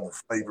love you in the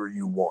flavor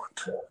you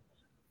want.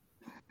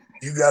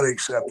 You got to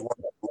accept what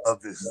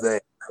love is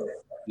there.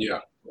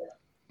 Yeah.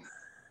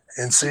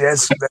 And see,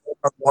 that's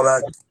not what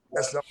I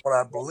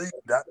believed.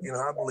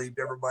 I believed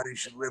everybody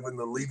should live in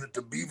the Leave It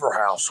to Beaver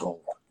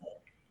household.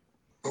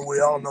 But we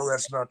all know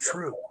that's not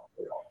true.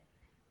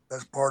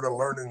 That's part of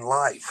learning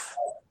life.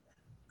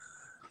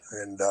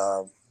 And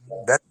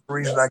that's the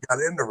reason I got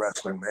into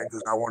wrestling, man,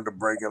 because I wanted to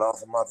break it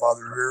off of my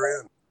father's rear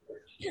end.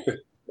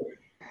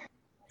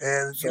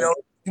 And, you know,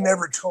 he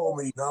never told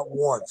me, not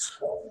once,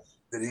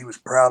 that he was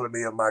proud of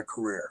me in my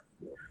career.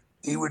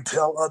 He would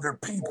tell other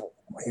people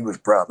he was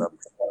proud of me,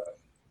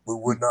 but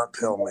would not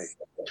tell me.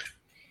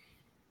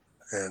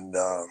 And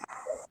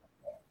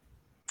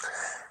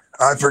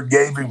I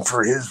forgave him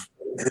for his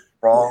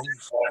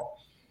wrongs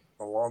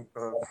along,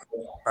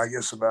 I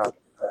guess, about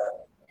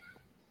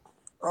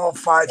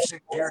 5-6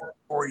 years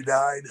before he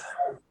died.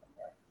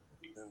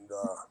 And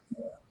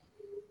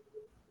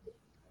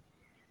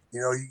you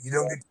know, you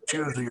don't get to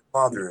choose who your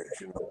father is,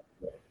 you know.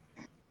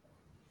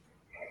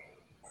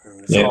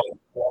 And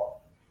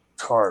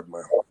it's hard,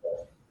 man.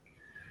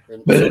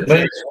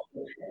 But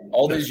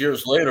all these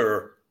years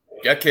later,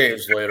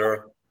 decades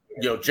later,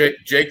 you know,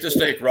 Jake the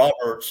Snake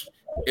Roberts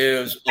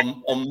is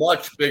a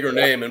much bigger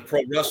name in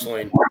pro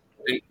wrestling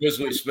than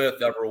Grizzly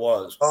Smith ever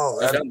was. Oh,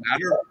 does that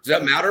matter? Does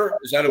that matter?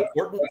 Is that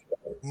important?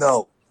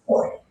 No.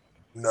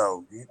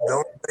 You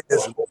don't think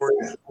it's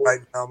important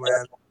right now,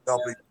 man.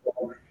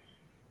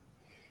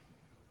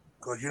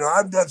 Because, you know,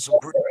 I've done some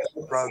pretty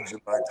good drugs in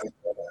my time,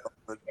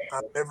 but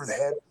I've never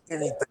had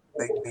anything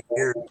make me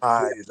near as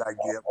high as I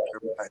get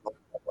whenever I help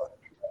somebody.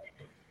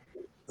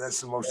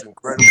 That's the most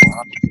incredible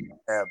high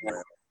I have,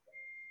 man.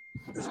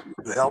 Is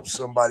to help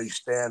somebody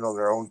stand on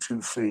their own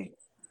 2 feet.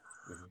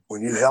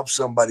 When you help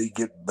somebody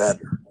get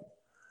better.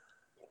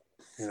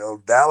 You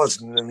know, Dallas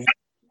and them used to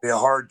be a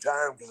hard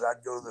time because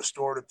I'd go to the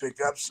store to pick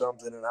up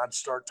something and I'd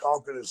start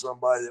talking to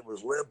somebody that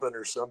was limping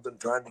or something,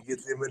 trying to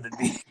get them into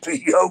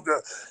DDP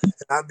yoga, and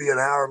I'd be an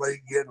hour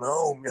late getting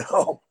home, you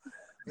know.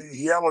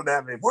 Yelling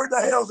at me, where the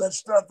hell's that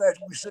stuff that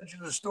we sent you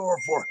to the store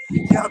for?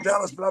 Yeah,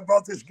 Dallas, but I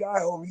brought this guy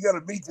home. You got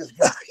to meet this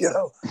guy, you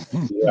know.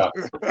 Yeah.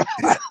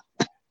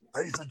 I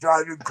used to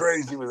drive him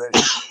crazy with that.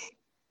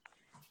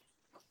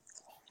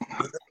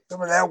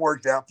 Some of that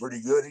worked out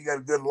pretty good. He got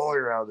a good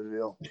lawyer out of the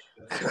deal.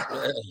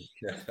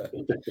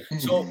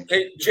 So,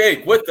 hey,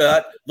 Jake, with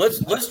that,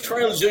 let's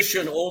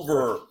transition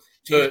over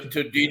to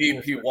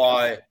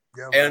DDPY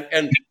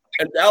and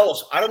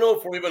Dallas. I don't know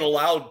if we're even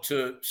allowed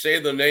to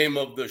say the name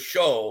of the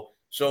show.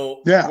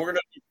 So we're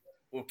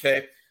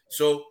okay.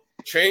 So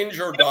Change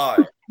or Die.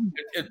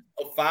 It's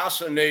a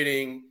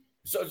fascinating,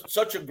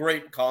 such a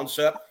great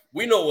concept.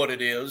 We know what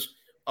it is.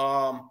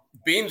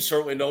 Bean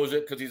certainly knows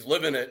it because he's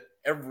living it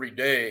every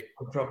day.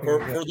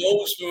 For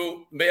those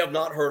who may have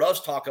not heard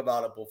us talk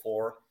about it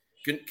before,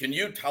 can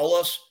you tell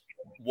us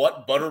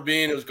what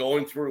Butterbean is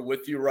going through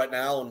with you right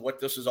now and what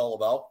this is all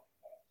about?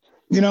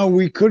 You know,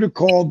 we could have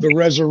called the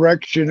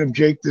resurrection of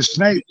Jake the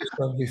Snake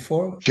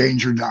before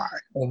Change or Die,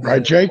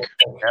 right, Jake?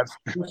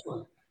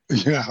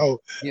 You know,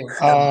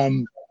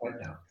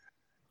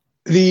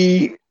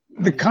 the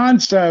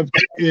concept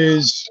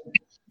is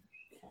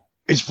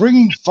it's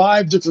bringing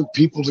 5 different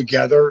people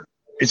together.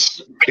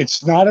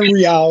 It's not a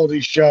reality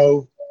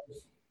show.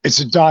 It's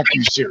a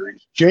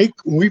docuseries. Jake,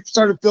 when we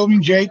started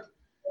filming Jake,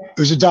 it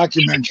was a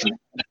documentary.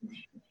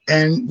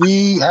 And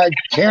we had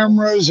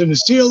cameras in the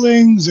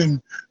ceilings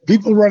and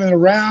people running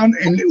around,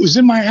 and it was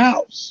in my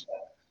house.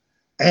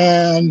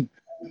 And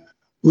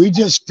we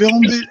just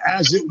filmed it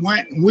as it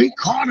went. And we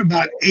caught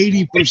about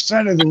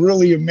 80% of the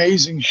really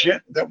amazing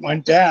shit that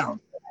went down.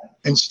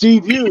 And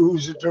Steve Yu,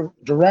 who's a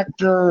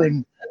director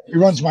and he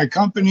runs my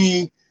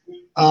company,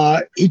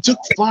 he took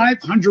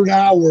 500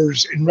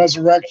 hours in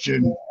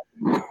Resurrection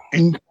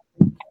and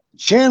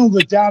channeled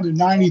it down to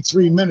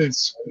 93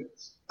 minutes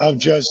of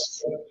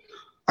just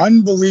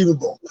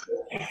unbelievable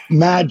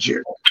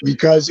magic,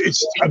 because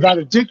it's about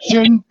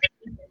addiction.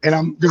 And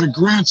I'm going to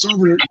glance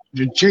over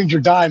to Change or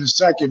Die in a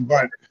second,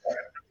 but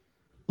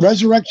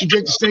Resurrection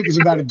Jake the Snake is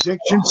about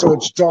addiction, so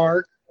it's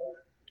dark,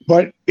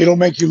 but it'll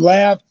make you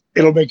laugh,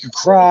 it'll make you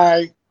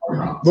cry.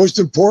 Most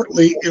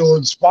importantly, it'll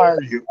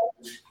inspire you.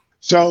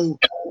 So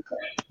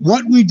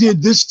what we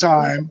did this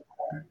time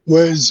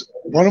was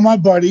one of my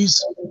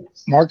buddies,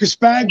 Marcus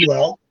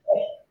Bagwell,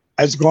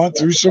 has gone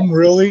through some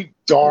really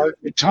dark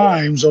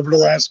times over the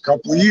last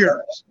couple of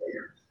years.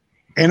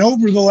 And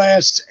over the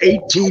last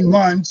 18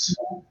 months,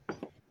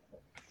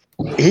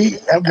 he,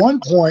 at one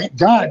point,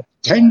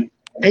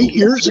 8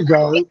 years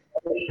ago,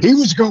 he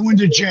was going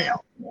to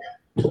jail.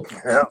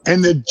 Yeah.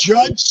 And the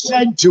judge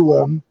said to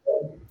him,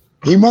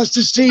 he must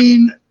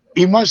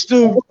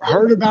have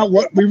heard about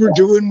what we were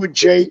doing with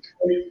Jake.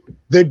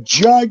 The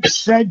judge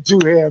said to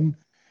him,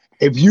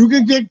 if you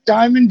could get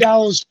Diamond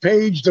Dallas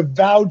Page to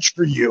vouch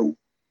for you,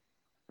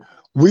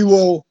 we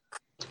will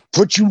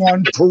put you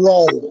on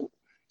parole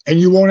and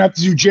you won't have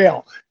to do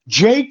jail.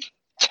 Jake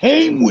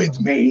came with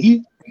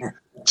me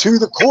to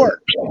the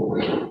court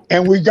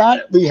and we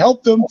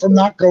helped him from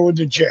not going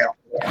to jail.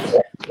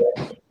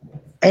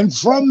 And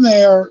from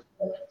there,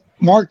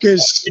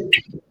 Marcus,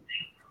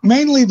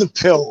 mainly the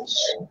pills,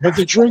 but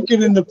the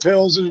drinking and the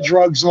pills and the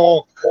drugs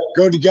all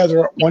go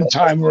together at one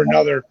time or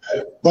another.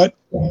 But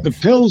the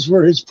pills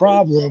were his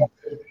problem.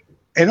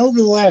 And over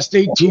the last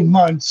 18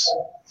 months,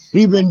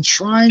 he's been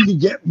trying to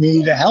get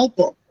me to help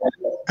him.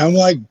 I'm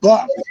like,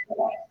 Buff,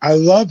 I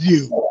love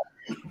you,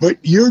 but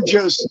you're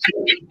just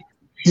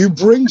You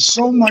bring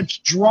so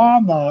much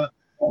drama.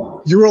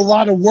 You're a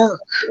lot of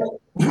work.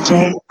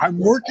 So I'm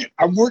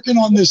working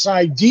on this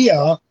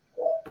idea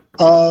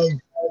of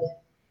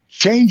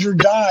Change or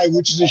Die,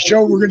 which is a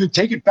show we're going to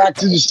take it back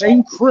to the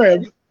same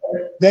crib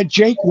that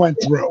Jake went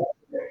through.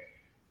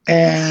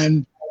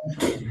 And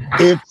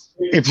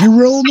if you're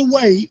willing to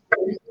wait,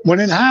 when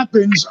it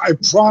happens, I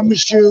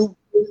promise you,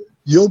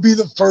 you'll be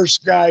the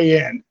first guy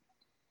in.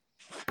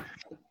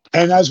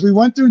 And as we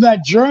went through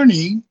that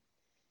journey,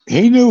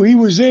 he knew he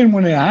was in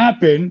when it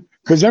happened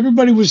because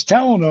everybody was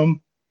telling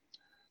him,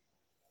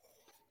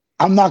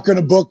 I'm not going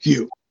to book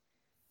you.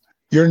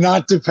 You're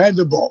not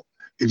dependable.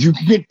 If you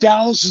can get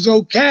Dallas is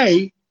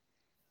okay,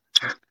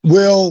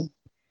 we'll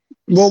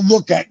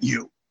look at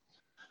you.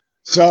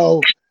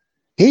 So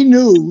he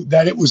knew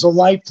that it was a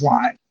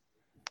lifeline.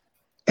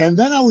 And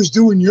then I was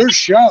doing your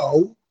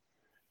show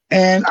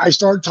and I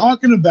started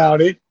talking about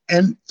it.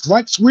 And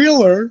Flex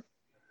Wheeler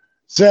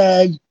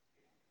said,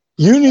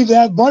 you need to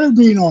have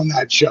Butterbean on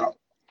that show.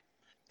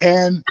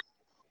 And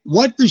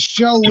what the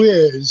show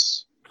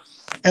is,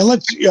 and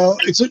what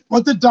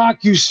the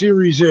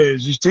docu-series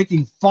is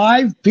taking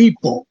 5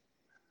 people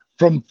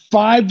from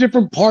 5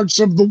 different parts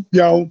of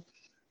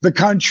the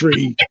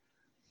country,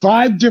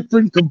 5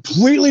 different,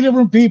 completely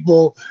different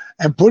people,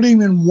 and putting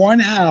them in one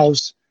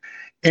house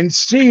and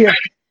see if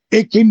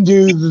it can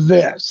do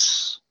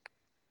this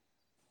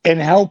and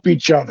help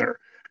each other.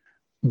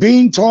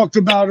 Being talked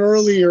about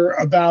earlier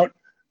about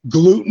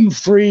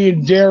gluten-free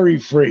and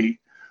dairy-free.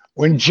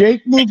 When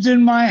Jake moved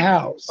in my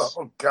house,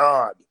 Oh,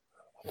 God.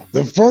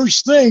 the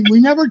first thing, we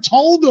never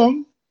told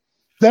him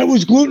that it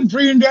was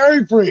gluten-free and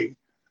dairy-free.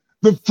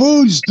 The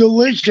food's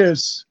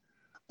delicious,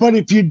 but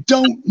if you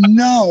don't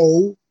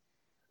know,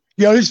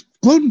 this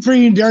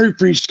gluten-free and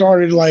dairy-free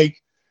started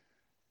like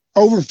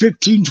over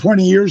 15,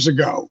 20 years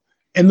ago.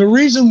 And the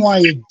reason why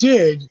it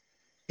did,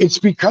 it's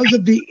because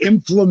of the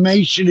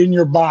inflammation in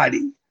your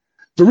body.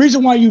 The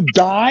reason why you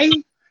die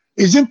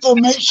is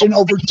inflammation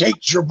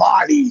overtakes your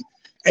body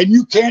and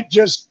you can't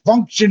just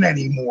function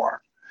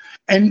anymore.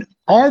 And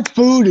our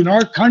food in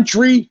our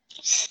country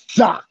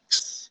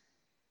sucks.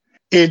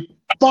 It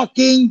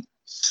fucking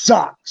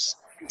sucks.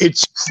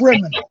 It's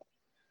criminal.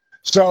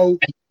 So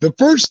the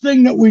first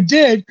thing that we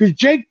did, because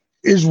Jake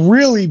is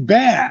really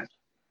bad,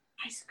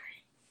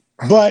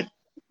 but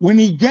when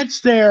he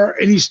gets there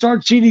and he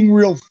starts eating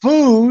real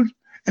food,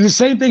 and the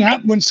same thing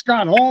happened when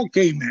Scott Hall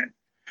came in,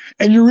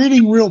 and you're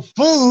eating real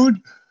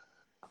food,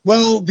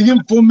 well, the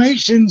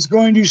inflammation's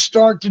going to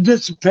start to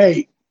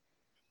dissipate.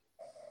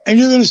 And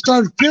you're going to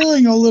start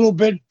feeling a little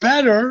bit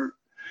better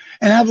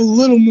and have a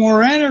little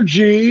more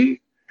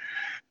energy.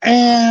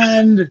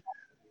 And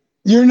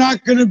you're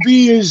not going to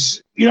be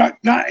as,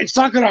 it's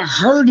not going to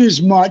hurt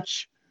as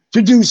much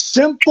to do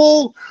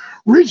simple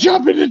reach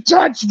up into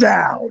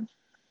touchdown.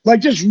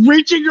 Like just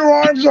reaching your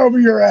arms over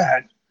your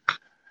head.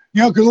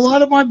 Because a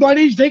lot of my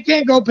buddies, they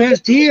can't go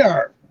past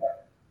here.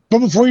 But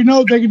before you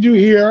know it, they can do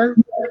here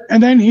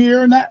and then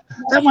here, and that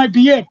might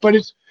be it. But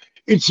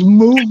it's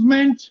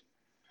movement.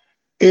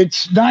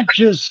 It's not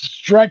just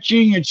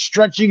stretching. It's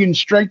stretching and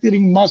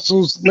strengthening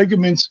muscles,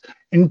 ligaments,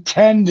 and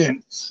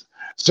tendons.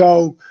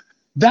 So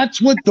that's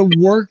what the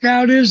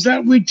workout is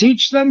that we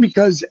teach them,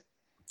 because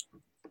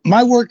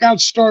my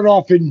workouts start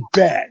off in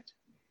bed.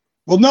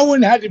 Well, no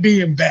one had to be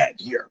in bed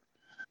here,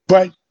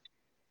 but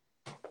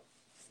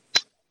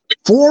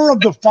 4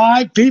 of the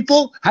 5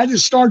 people had to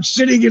start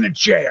sitting in a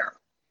chair.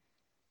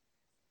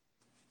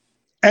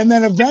 And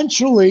then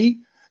eventually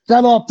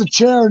got off the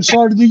chair and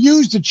started to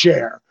use the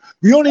chair.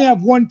 We only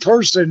have one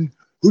person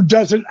who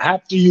doesn't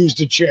have to use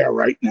the chair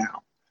right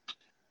now.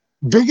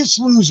 Biggest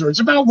Loser.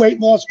 It's about weight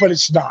loss, but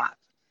it's not.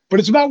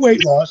 But it's about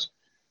weight loss.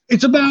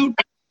 It's about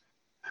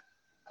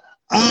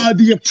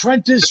The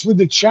Apprentice with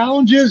the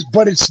challenges,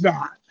 but it's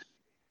not.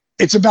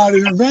 It's about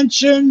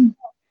intervention,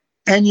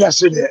 and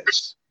yes, it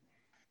is.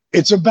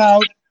 It's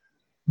about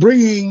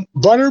bringing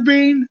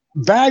Butterbean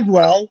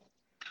Bagwell,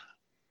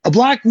 a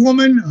black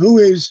woman who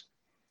is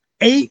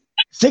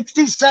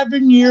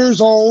 67 years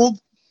old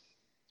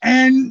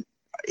and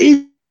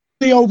easily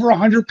over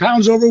 100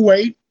 pounds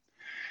overweight,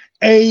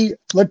 a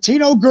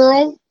Latino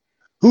girl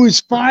who is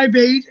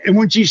 5'8", and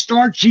when she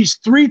starts, she's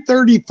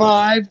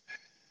 335,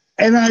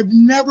 and I've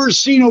never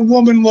seen a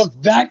woman look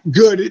that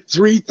good at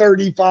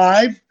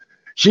 335.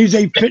 She's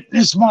a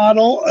fitness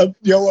model,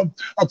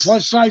 a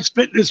plus-size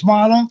fitness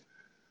model,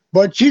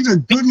 but she's a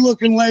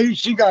good-looking lady.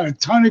 She got a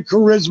ton of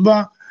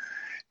charisma.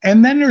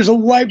 And then there's a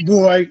white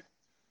boy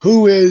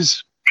who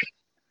is,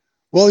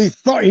 well, he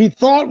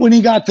thought when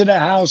he got to the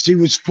house he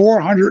was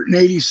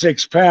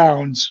 486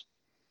 pounds,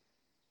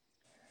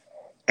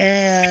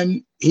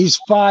 and he's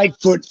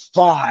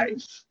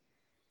 5'5".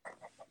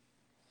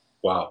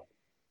 Wow.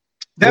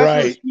 That's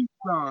Right. what she's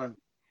on.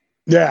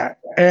 Yeah.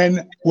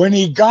 And when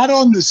he got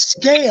on the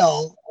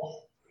scale,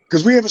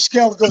 because we have a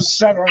scale that goes to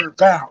 700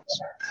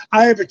 pounds,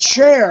 I have a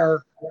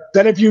chair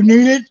that if you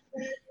need it,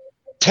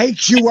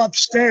 takes you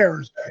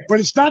upstairs. But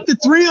it's not the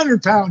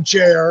 300-pound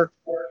chair.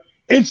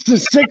 It's the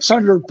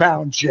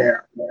 600-pound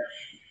chair.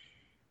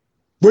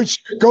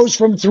 which goes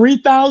from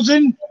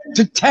 $3,000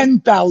 to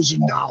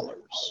 $10,000.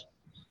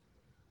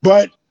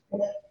 But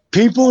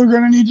people are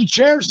going to need a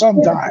chair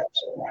sometimes,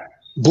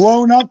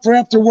 blown up for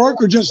after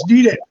work or just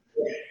need it.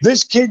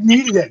 This kid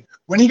needed it.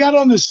 When he got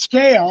on the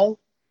scale,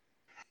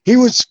 he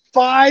was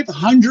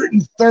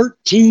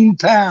 513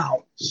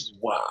 pounds.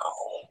 Wow.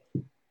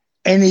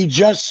 And he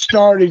just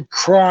started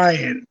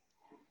crying.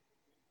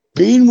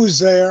 Bean was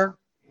there.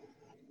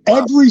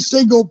 Every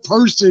single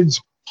person's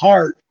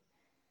heart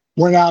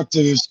went out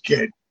to this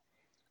kid.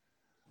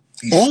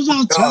 All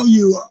I'll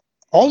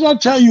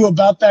tell you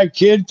about that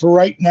kid for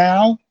right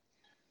now,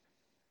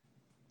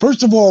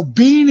 first of all,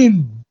 Bean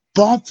and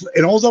Buff,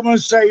 and all I'm going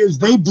to say is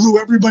they blew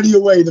everybody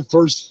away the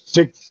first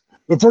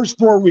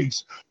 4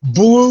 weeks.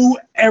 Blew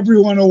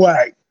everyone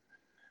away.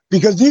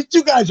 Because these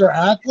two guys are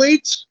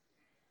athletes.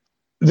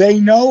 They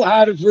know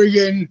how to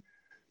friggin'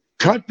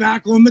 cut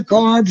back on the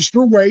carbs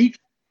for weight.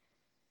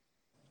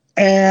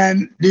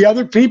 And the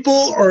other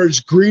people are as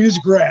green as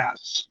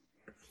grass.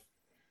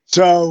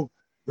 So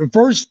the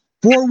first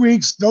 4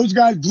 weeks, those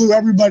guys blew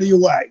everybody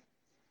away.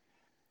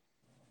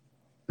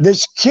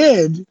 This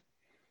kid,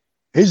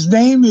 his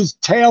name is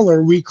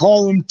Taylor. We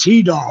call him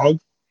T-Dog.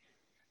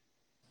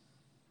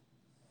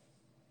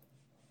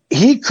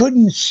 He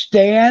couldn't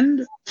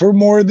stand for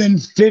more than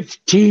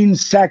 15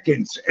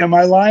 seconds. Am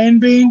I lying,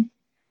 Bean?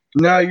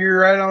 No,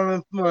 you're right on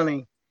the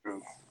money.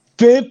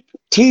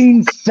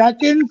 15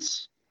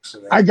 seconds?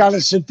 I got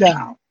to sit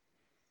down.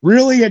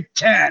 Really at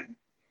 10.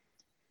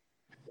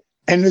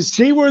 And to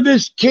see where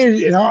this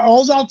kid, and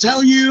all I'll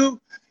tell you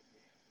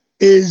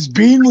is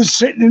Bean was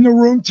sitting in the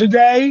room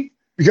today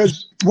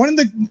because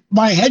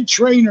my head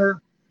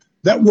trainer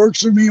that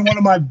works with me, one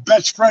of my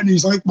best friends,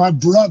 he's like my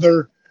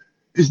brother.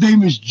 His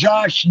name is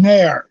Josh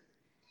Nair.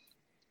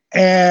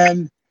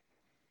 And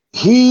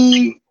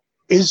he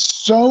is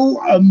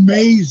so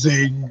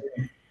amazing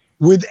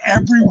with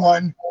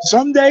everyone.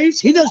 Some days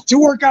he does 2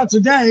 workouts a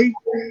day.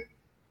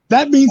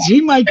 That means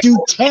he might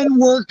do 10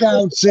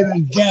 workouts in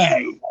a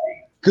day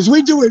because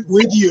we do it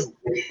with you.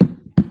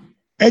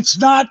 It's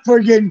not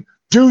friggin'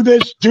 do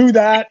this, do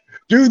that,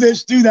 do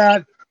this, do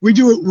that. We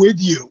do it with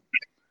you.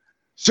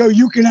 So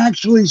you can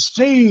actually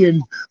see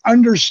and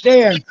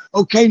understand,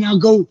 okay, now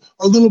go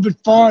a little bit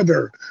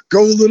farther,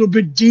 go a little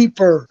bit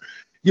deeper,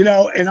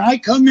 and I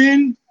come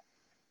in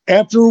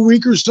after a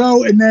week or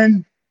so and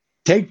then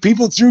take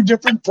people through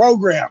different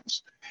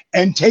programs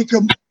and take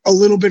them a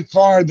little bit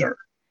farther.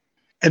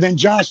 And then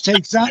Josh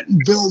takes that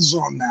and builds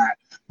on that.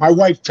 My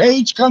wife,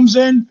 Paige, comes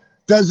in,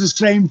 does the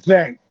same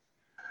thing.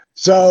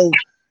 So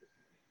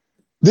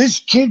this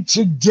kid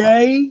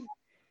today,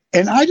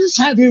 and I just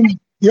have him,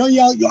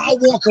 I'll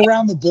walk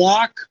around the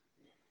block.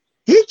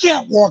 He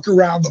can't walk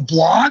around the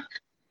block,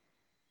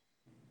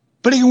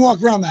 but he can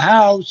walk around the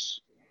house.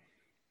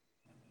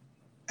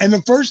 And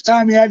the first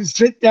time he had to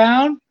sit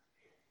down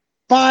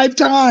 5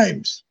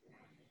 times.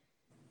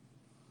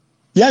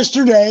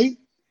 Yesterday,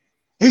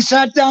 he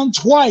sat down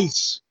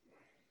twice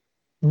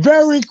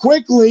very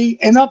quickly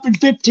and up in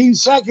 15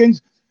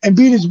 seconds and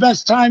beat his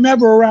best time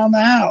ever around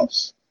the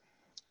house.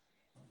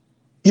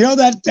 You know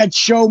that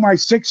show, My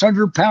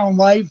 600-Pound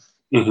Life?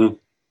 Mm-hmm.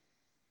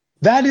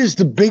 That is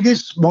the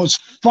biggest,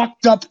 most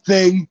fucked up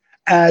thing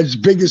as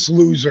Biggest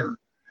Loser.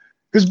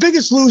 Because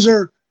Biggest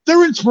Loser,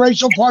 their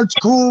inspirational part's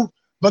cool,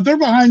 but they're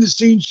behind the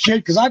scenes shit.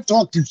 Because I've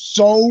talked to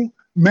so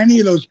many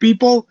of those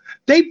people,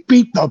 they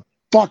beat the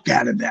fuck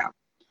out of them.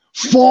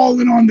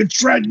 Falling on the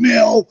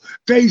treadmill,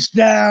 face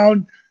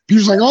down. He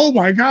was like, oh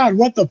my God,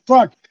 what the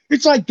fuck?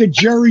 It's like the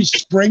Jerry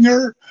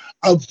Springer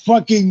of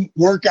fucking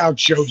workout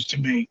shows to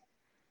me.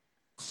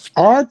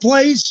 Our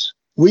place,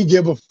 we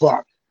give a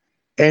fuck.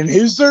 And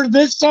is there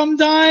this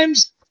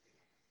sometimes?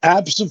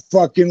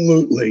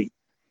 Abso-fucking-lutely.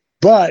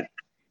 But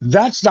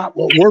that's not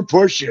what we're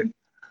pushing.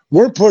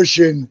 We're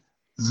pushing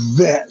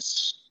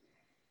this.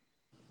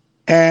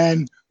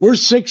 And we're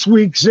 6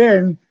 weeks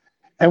in,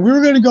 and we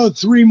were going to go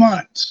 3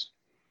 months.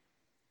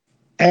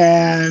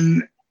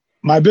 And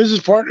my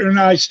business partner and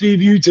I,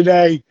 Steve Yu,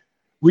 today,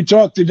 we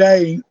talked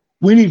today,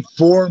 we need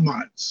 4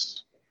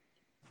 months.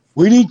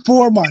 We need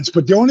 4 months.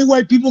 But the only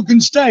way people can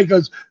stay,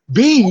 because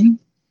Bean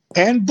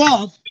and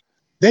Buff,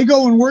 they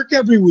go and work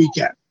every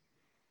weekend.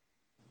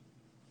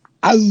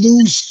 I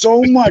lose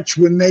so much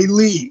when they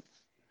leave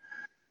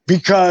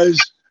because,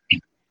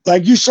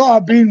 like you saw,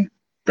 Bean,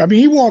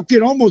 he walked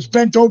in almost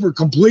bent over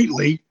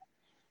completely,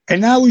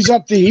 and now he's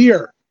up to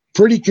here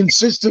pretty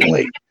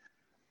consistently.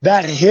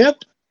 That hip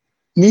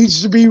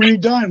needs to be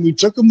redone. We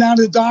took him down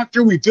to the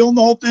doctor. We filmed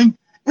the whole thing.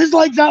 His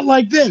leg's not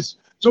like this.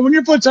 So when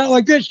your foot's out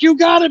like this, you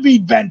got to be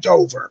bent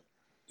over.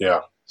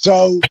 Yeah.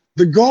 So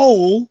the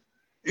goal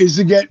is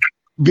to get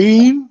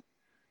Bean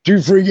to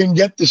freaking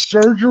get the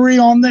surgery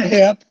on the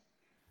hip.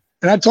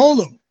 And I told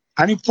him,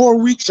 I need 4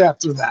 weeks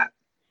after that.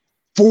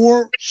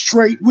 4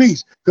 straight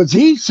weeks. Because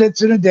he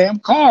sits in a damn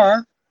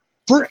car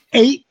for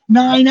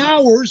 8-9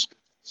 hours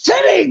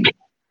sitting.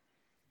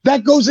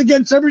 That goes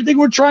against everything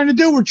we're trying to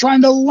do. We're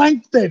trying to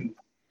lengthen.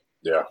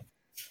 Yeah.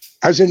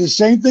 I said the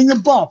same thing to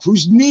Buff,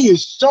 whose knee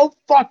is so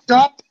fucked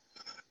up.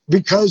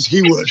 because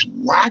he was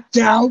whacked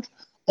out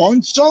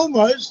on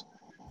somas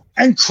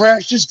and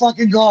crashed his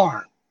fucking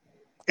car.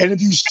 And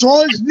if you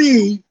saw his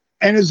knee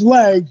and his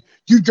leg,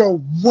 you'd go,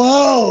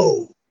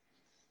 whoa.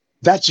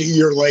 That's a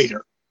year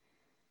later.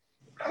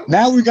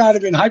 Now we got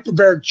him in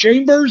hyperbaric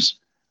chambers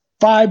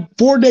 4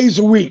 days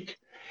a week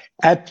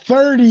at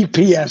 30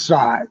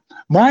 PSI.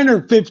 Mine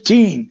are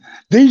 15.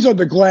 These are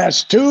the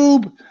glass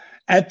tube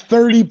at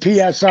 30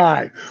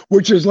 PSI,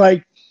 which is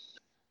like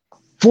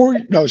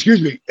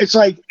it's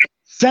like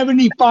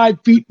 75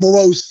 feet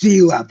below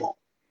sea level.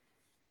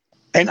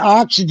 And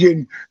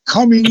oxygen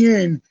coming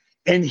in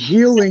and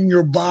healing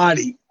your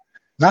body.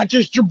 Not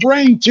just your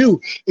brain,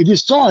 too. If you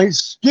saw his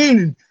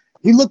skin,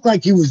 he looked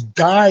like he was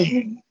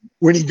dying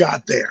when he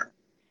got there.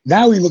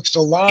 Now he looks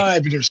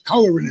alive and there's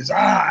color in his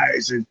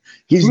eyes and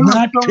he's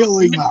not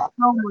pilling up.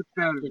 So much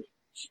better.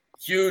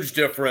 Huge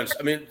difference.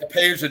 I mean,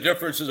 Paige, the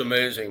difference is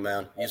amazing,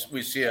 man.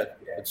 We see it.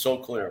 It's so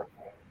clear.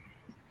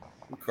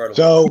 Incredible.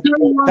 So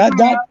that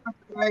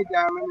Hey, I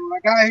got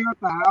here at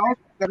the house.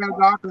 I got a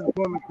doctor's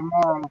appointment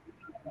tomorrow.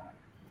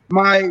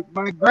 My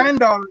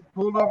granddaughter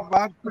pulled up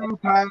about the same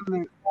time,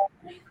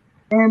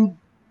 and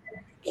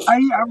I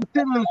was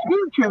sitting in a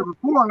scooter chair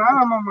before, and now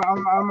I'm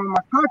on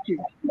my crutches.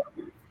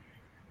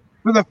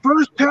 For the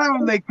first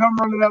time, they come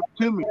running up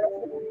to me.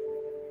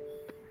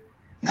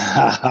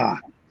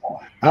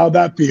 How'd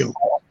that feel?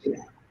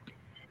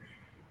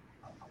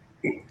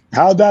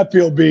 How'd that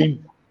feel,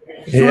 Bean?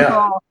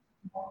 Yeah.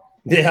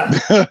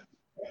 Yeah.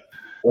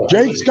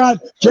 Jake's got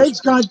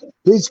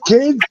his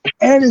kids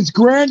and his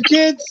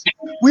grandkids.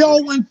 We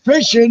all went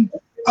fishing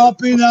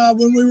up in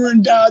when we were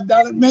down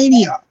at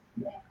Mania.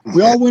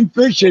 We all went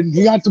fishing.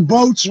 He got the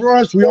boats for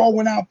us. We all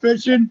went out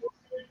fishing.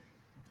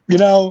 You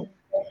know,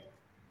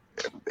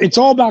 it's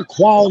all about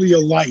quality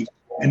of life,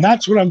 and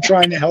that's what I'm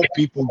trying to help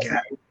people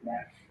get.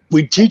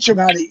 We teach them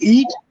how to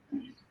eat.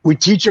 We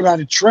teach them how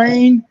to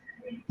train.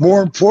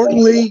 More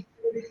importantly,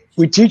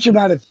 we teach them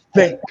how to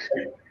think.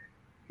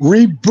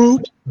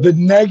 Reboot the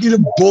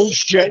negative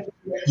bullshit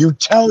you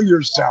tell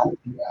yourself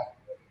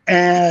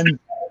and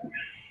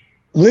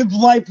live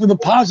life with a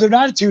positive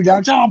attitude.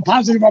 Now, I'm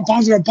positive.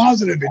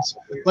 It's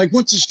like,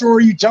 what's the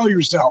story you tell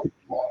yourself?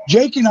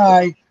 Jake and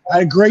I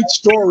had a great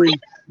story.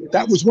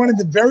 That was one of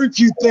the very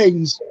few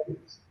things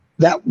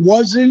that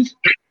wasn't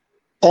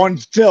on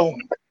film.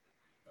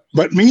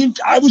 But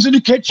I was in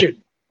the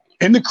kitchen,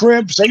 in the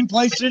crib, same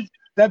place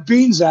that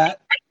Bean's at.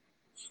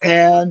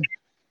 And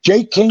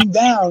Jake came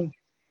down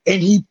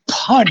and he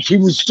punched. He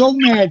was so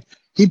mad,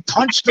 he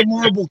punched the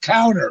marble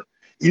counter.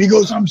 And he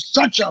goes, I'm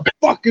such a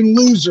fucking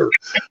loser.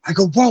 I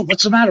go, bro,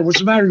 what's the matter? What's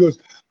the matter? He goes,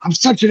 I'm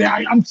such an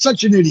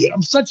idiot.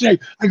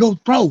 I go,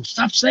 bro,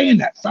 stop saying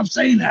that. Stop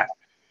saying that.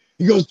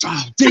 He goes,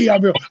 oh, D. I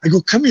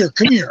go, come here.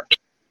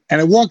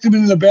 And I walked him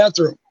into the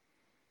bathroom.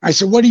 I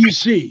said, what do you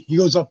see? He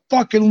goes, a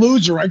fucking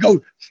loser. I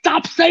go,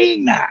 stop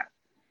saying that.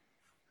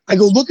 I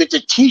go, look at the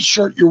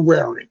T-shirt you're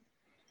wearing.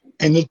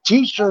 And the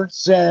T-shirt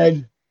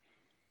said,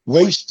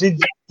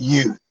 wasted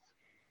youth.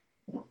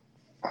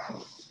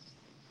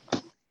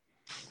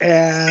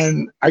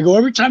 And I go,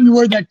 every time you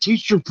wear that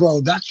T-shirt, bro,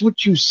 that's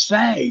what you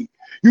say.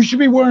 You should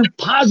be wearing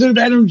positive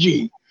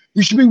energy.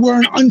 You should be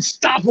wearing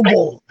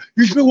unstoppable.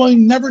 You should be willing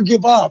to never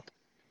give up.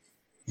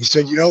 He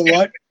said, you know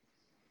what?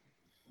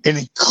 And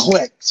it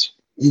clicked.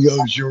 He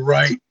goes, you're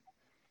right.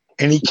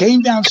 And he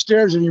came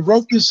downstairs and he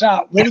wrote this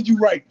out. What did you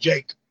write,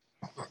 Jake?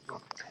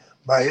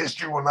 My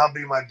history will not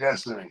be my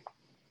destiny.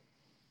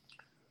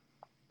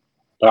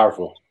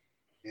 Powerful.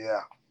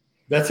 Yeah.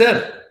 That's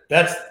it.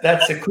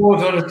 That's a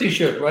quote on a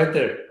T-shirt right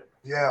there.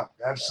 Yeah,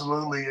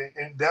 absolutely.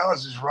 And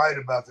Dallas is right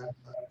about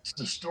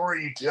the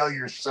story you tell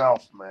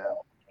yourself, man.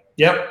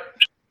 Yep.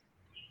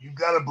 You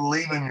got to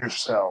believe in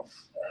yourself.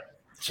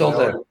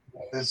 So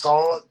it's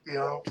all,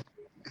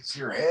 it's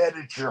your head,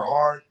 it's your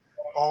heart,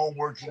 all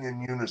working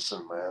in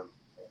unison, man.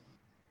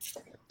 It's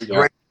a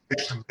great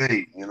place to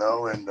be, and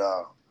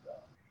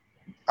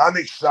I'm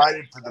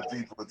excited for the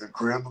people at the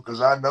crib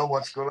because I know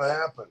what's going to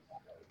happen.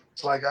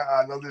 It's like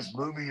I know this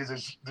movie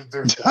there's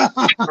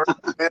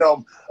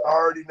film. I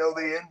already know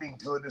the ending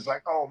to it. It's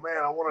like, oh man,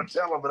 I want to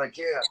tell them, but I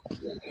can't.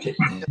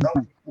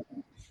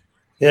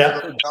 Yeah,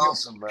 it's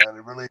awesome, man.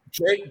 It really.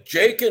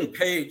 Jake and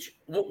Paige,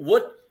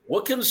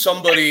 what can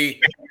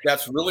somebody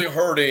that's really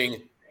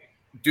hurting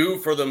do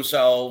for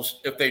themselves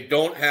if they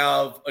don't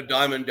have a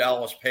Diamond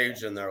Dallas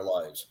Page in their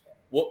lives?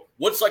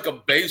 What's like a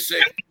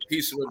basic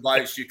piece of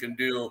advice you can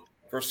do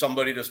for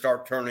somebody to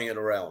start turning it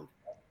around?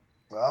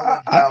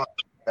 Well,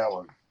 that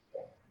one.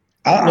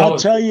 I'll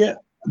tell you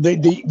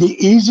the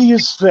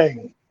easiest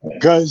thing,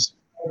 because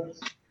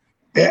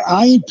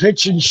I ain't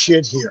pitching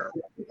shit here.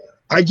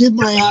 I give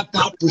my app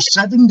out for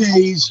 7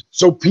 days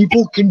so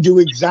people can do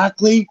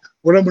exactly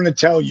what I'm going to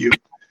tell you.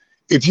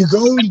 If you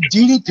go to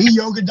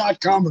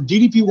ddpyoga.com or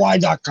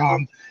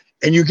ddpy.com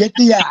and you get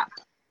the app,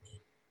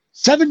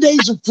 7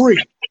 days are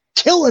free.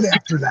 Kill it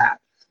after that.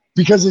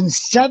 Because in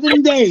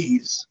 7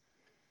 days,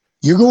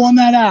 you go on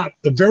that app,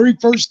 the very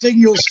first thing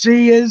you'll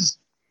see is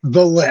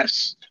the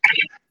list.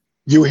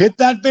 You hit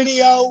that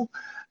video,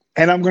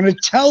 And I'm going to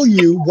tell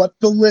you what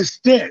the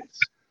list is.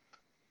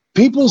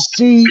 People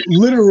see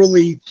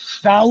literally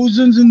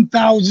thousands and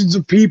thousands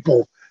of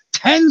people,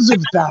 tens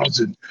of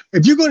thousands.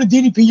 If you go to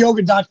DDP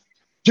Yoga,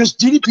 just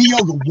DDP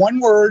Yoga, one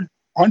word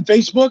on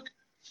Facebook,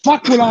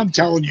 fuck what I'm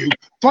telling you.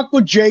 Fuck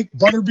what Jake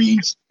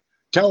Butterbean's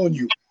telling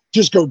you.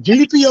 Just go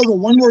DDP Yoga,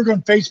 one word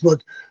on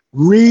Facebook.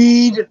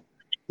 Read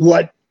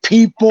what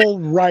people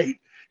write.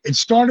 It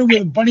started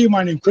with a buddy of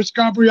mine named Chris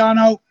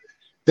Gabriano.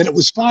 Then it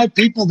was 5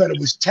 people. Then it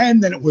was 10.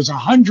 Then it was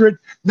 100.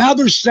 Now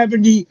there's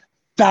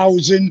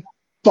 70,000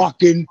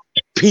 fucking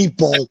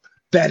people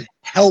that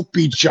help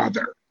each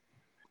other.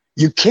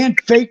 You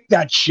can't fake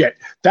that shit.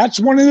 That's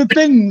one of the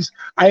things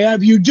I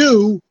have you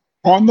do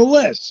on the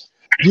list.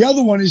 The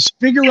other one is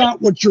figure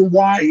out what your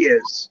why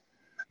is.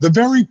 The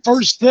very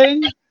first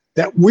thing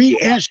that we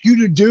ask you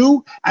to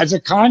do as a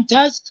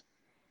contest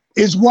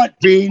is what,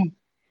 Bean?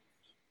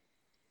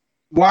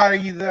 Why are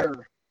you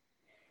there?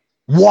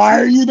 Why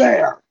are you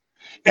there?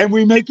 And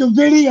we make a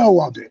video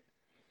of it.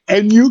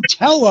 And you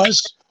tell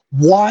us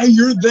why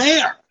you're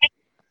there.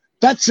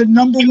 That's the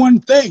number one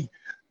thing.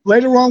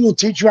 Later on, we'll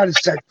teach you how to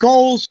set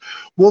goals.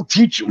 We'll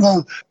teach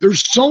you,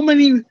 there's so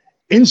many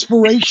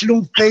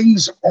inspirational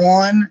things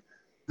on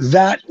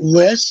that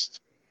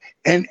list.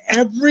 And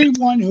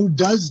everyone who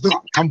does the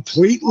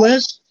complete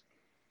list,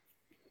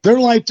 their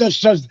life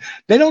just does,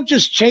 they don't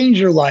just change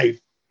their life.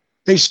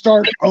 They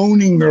start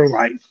owning their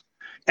life.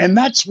 And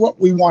that's what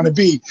we want to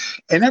be.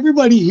 And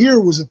everybody here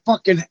was a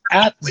fucking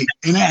athlete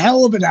and a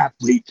hell of an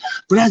athlete.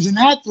 But as an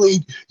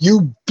athlete,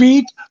 you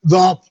beat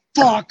the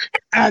fuck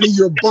out of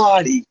your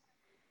body,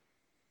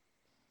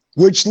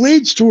 which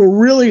leads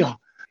to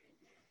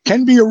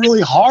can be a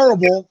really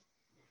horrible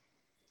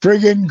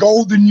friggin'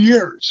 golden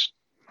years.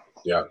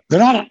 Yeah. They're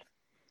not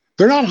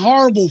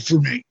horrible for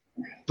me.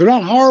 They're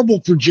not horrible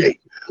for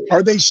Jake.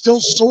 Are they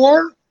still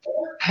sore?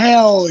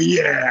 Hell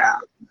yeah.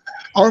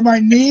 Are my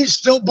knees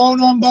still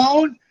bone on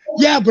bone?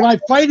 Yeah, but I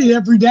fight it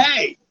every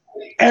day.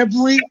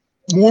 Every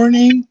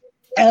morning,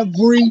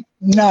 every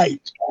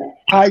night.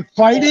 I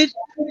fight it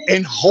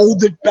and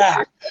hold it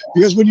back.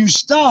 Because when you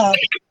stop,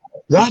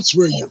 that's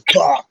where you're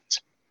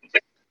fucked.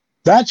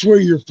 That's where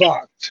you're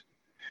fucked.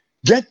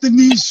 Get the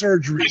knee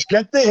surgeries.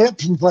 Get the hip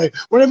replacement.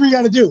 Whatever you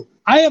got to do.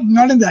 I have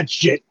none of that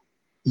shit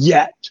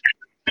yet.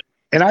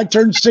 And I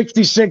turned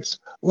 66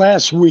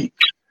 last week.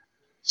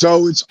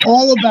 So it's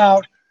all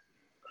about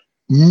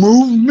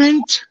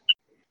movement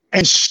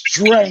and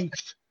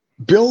strength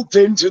built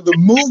into the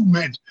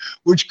movement,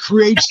 which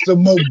creates the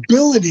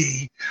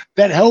mobility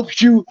that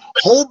helps you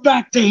hold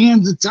back the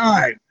hands of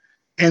time.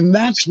 And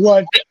that's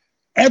what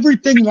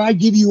everything that I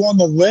give you on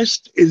the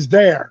list is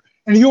there.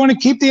 And if you want to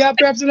keep the app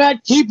after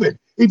that, keep it.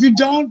 If you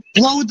don't,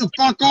 blow it the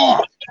fuck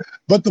off.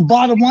 But the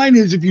bottom line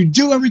is, if you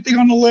do everything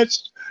on the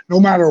list, no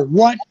matter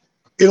what,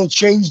 it'll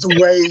change the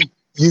way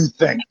you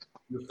think.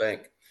 You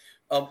think.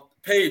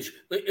 Paige,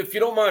 if you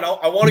don't mind,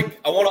 I want to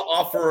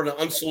offer an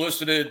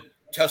unsolicited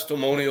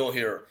testimonial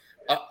here.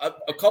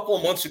 A couple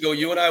of months ago,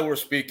 you and I were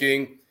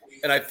speaking,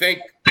 and I think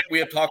we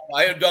had talked.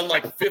 I had done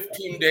like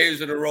 15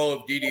 days in a row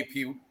of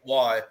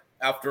DDPY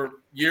after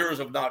years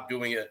of not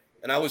doing it,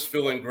 and I was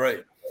feeling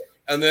great.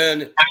 And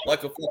then,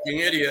 like a fucking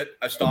idiot,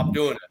 I stopped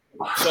doing it.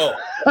 So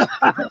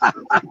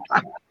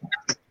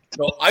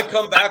I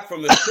come back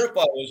from the trip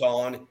I was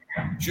on,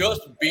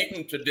 just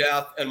beaten to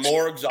death and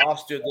more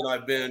exhausted than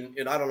I've been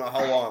in I don't know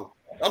how long.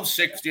 I'm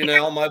 60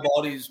 now.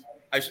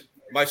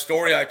 My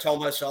story I tell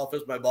myself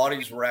is my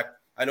body's wrecked.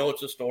 I know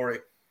it's a story.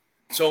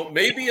 So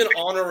maybe in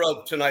honor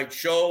of tonight's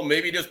show,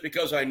 maybe just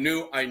because I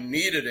knew I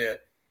needed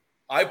it,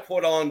 I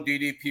put on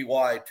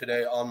DDPY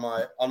today on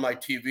my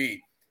TV.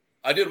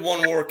 I did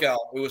one workout.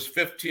 It was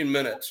 15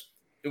 minutes.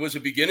 It was a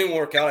beginning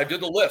workout. I did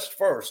the list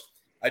first.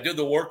 I did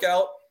the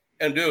workout,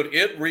 and dude,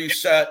 it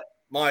reset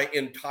my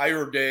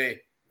entire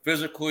day,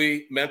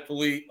 physically,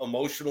 mentally,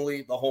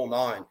 emotionally, the whole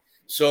nine.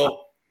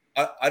 So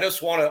I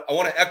just want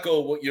to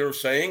echo what you're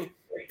saying.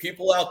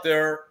 People out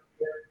there,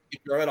 if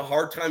you're having a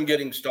hard time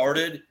getting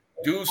started,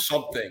 do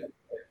something.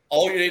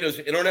 All you need is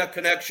an internet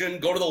connection.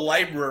 Go to the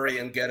library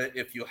and get it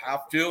if you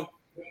have to.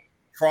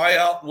 Try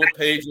out what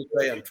Paige is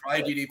saying.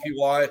 Try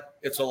DDPY.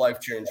 It's a life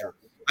changer.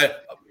 It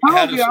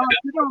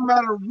don't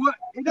matter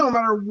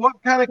what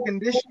kind of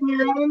condition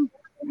you're in.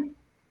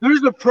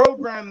 There's a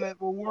program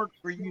that will work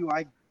for you.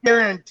 I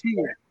guarantee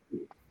it.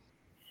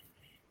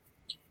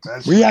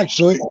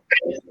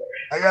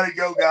 I gotta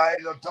go, guys.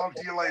 I'll talk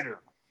to you later.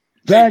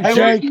 Thanks,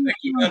 Jake. Thank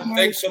you,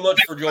 thanks so much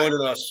for joining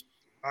us.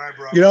 All right,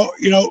 bro.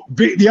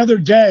 The other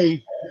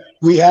day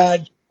we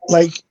had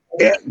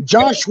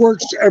Josh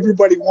works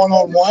everybody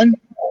one-on-one,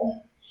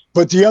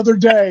 but the other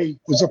day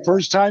was the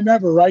first time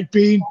ever, right,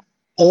 Bean?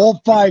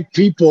 All 5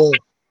 people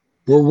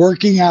were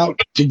working out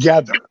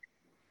together,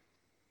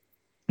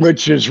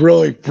 which is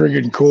really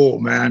friggin' cool,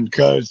 man,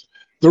 because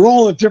they're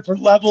all at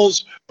different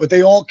levels, but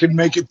they all can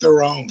make it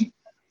their own,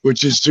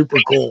 which is super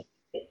cool.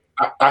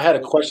 I had a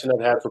question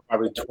I've had for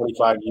probably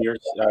 25 years.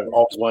 I've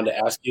always wanted to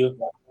ask you.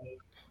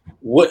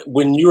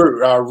 When you were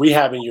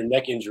rehabbing your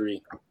neck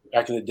injury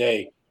back in the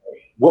day,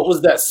 what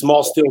was that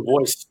small, still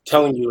voice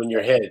telling you in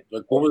your head?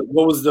 Like, what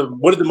did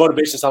the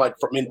motivation sound like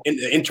from in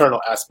the internal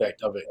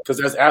aspect of it?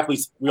 Because as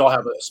athletes, we all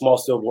have a small,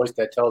 still voice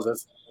that tells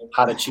us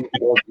how to choose.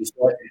 What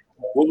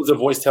was the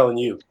voice telling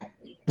you?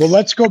 Well,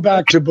 let's go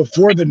back to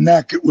before the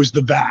neck. It was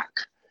the back,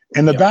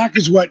 and the back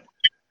is what.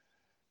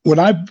 When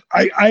I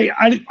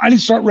didn't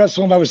start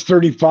wrestling when I was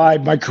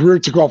 35. My career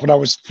took off when I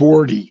was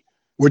 40,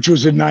 which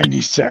was in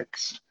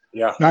 96.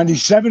 Yeah.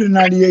 97 and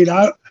 98.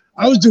 I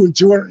was doing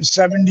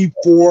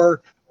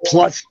 274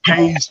 plus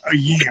days a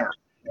year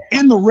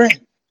in the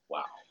ring.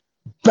 Wow.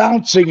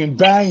 Bouncing and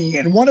banging.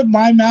 And one of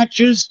my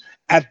matches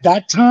at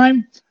that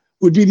time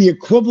would be the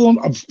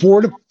equivalent of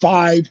 4 to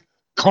 5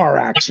 car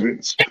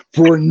accidents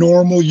for a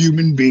normal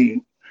human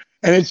being.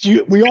 And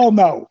we all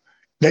know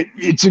that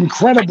it's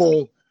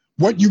incredible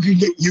what you can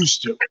get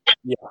used to,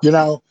 you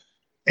know?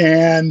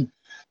 And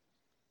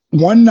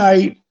one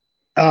night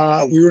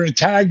we were in a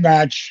tag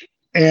match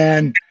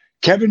and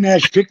Kevin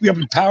Nash picked me up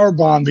and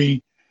powerbombed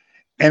me.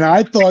 And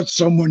I thought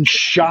someone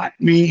shot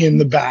me in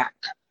the back,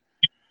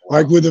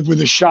 like with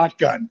a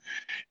shotgun.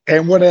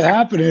 And what had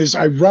happened is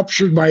I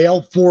ruptured my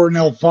L4 and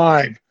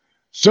L5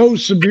 so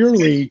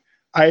severely,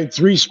 I had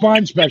 3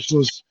 spine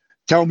specialists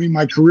tell me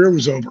my career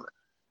was over.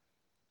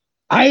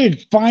 I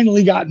had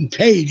finally gotten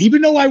paid,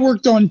 even though I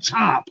worked on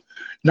top.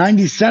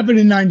 97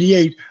 and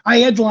 98, I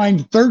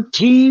headlined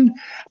 13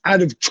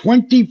 out of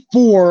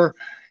 24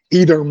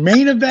 either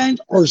main event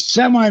or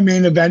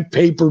semi-main event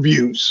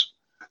pay-per-views.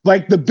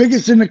 Like the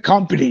biggest in the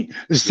company.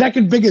 The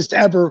second biggest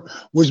ever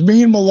was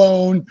me and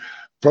Malone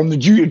from the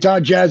Utah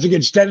Jazz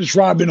against Dennis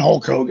Rodman,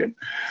 Hulk Hogan.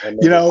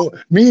 You know,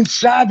 me and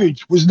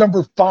Savage was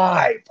number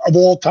 5 of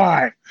all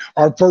time,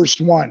 our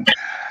first one.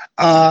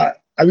 I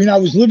mean, I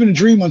was living a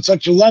dream on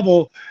such a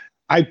level.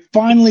 I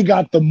finally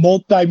got the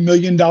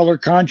multi-million-dollar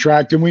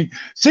contract, and we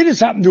see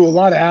this happen to a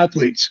lot of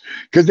athletes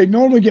because they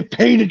normally get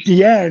paid at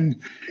the end,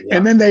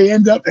 and then they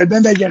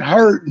get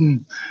hurt,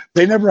 and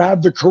they never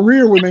have the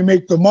career when they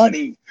make the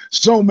money.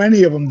 So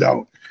many of them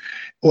don't.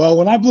 Well,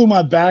 when I blew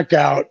my back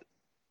out,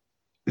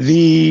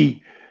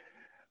 when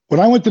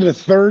I went to the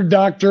 3rd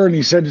doctor and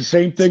he said the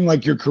same thing,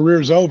 like your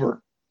career's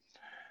over.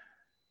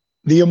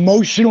 The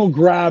emotional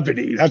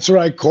gravity, that's what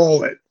I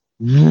call it.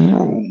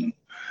 Vroom,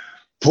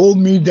 pulled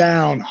me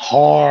down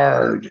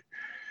hard,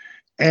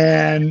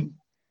 and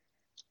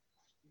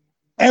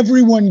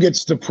everyone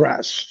gets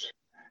depressed.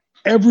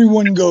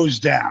 Everyone goes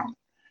down.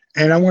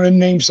 And I want to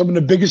name some of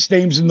the biggest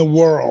names in the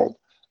world.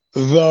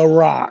 The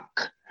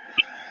Rock,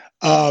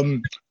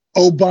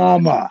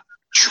 Obama,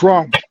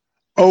 Trump,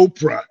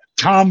 Oprah,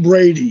 Tom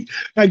Brady.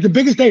 Like the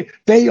biggest name,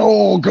 they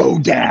all go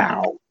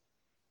down.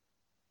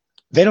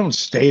 They don't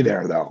stay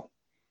there, though.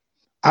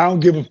 I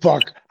don't give a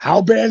fuck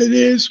how bad it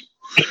is.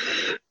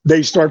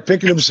 They start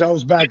picking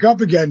themselves back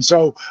up again.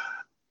 So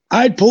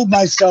I pulled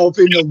myself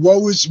in the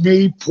woe is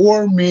me,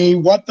 poor me,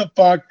 what the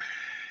fuck.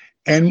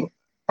 And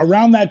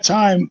around that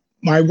time,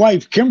 my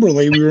wife,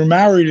 Kimberly, we were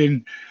married,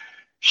 and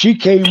she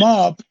came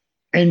up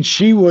and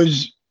she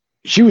was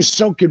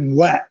soaking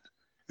wet.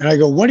 And I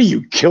go, what are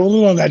you,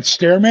 killing it on that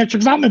Stairmaster?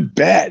 Because I'm in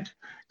bed.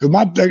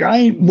 Because I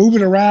ain't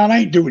moving around. I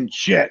ain't doing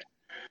shit.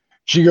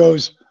 She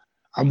goes,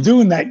 I'm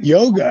doing that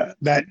yoga,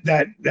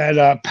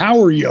 that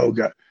power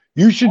yoga.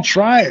 You should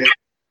try it.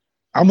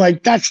 I'm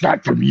like, that's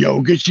not from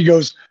yoga. She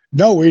goes,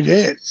 no, it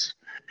is.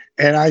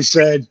 And I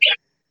said,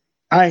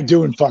 I ain't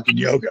doing fucking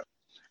yoga.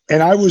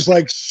 And I was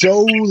like,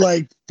 so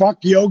like, fuck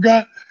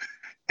yoga.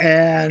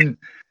 And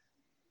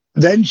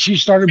then she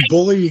started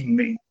bullying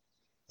me.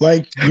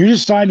 Like, you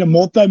just signed a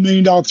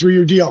multi-million-dollar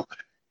 3-year deal.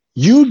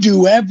 You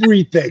do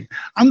everything.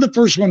 I'm the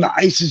first one to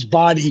ice his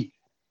body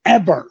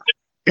ever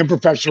in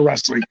professional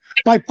wrestling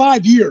by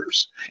 5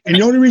 years. And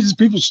the only reason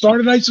people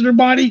started icing their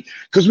body,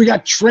 because we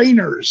got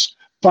trainers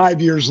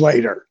 5 years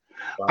later.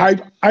 Wow. I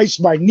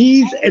iced my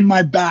knees and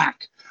my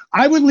back.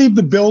 I would leave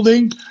the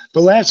building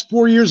the last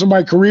 4 years of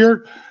my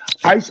career,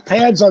 ice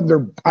pads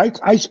under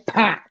ice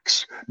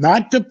packs,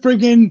 not the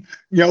friggin',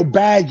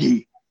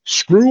 baggy.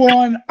 Screw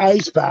on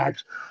ice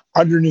packs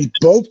underneath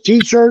both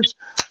t-shirts,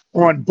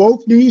 on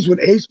both knees with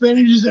ace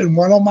bandages, and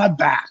one on my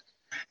back.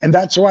 And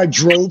that's how I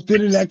drove to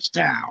the next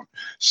town.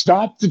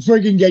 Stopped to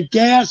friggin' get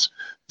gas,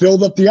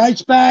 filled up the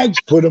ice bags,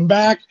 put them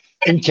back,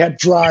 and kept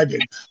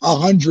driving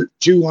 100,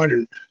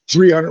 200,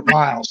 300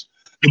 miles.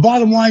 The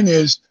bottom line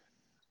is,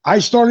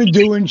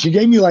 she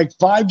gave me like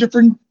 5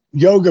 different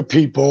yoga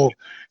people,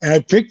 and I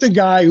picked a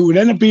guy who would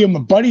end up being a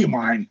buddy of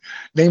mine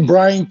named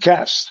Brian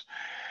Kest.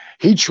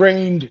 He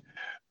trained,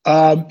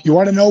 you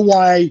want to know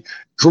why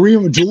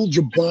Kareem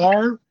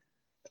Abdul-Jabbar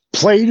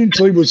played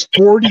until he was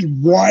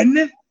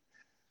 41?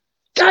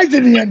 Guys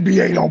in the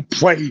NBA don't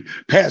play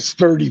past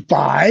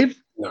 35.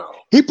 No.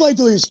 He played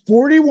till he was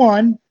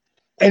 41,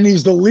 and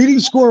he's the leading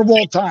scorer of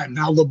all time.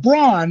 Now,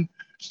 LeBron,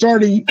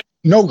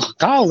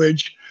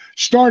 college,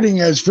 starting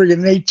as friggin'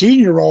 an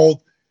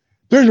 18-year-old,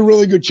 there's a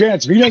really good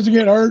chance if he doesn't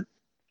get hurt,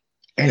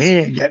 and he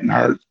ain't getting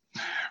hurt,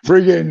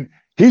 friggin',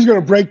 he's going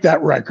to break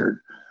that record.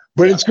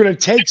 But it's going to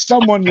take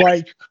someone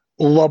like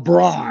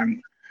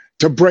LeBron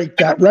to break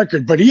that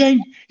record. But he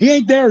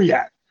ain't there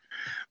yet.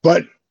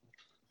 But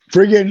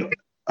friggin'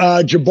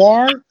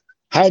 Jabbar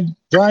had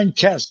Brian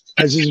Kest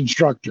as his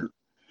instructor.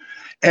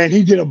 And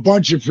he did a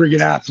bunch of friggin'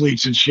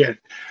 athletes and shit.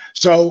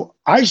 So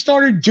I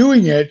started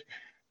doing it.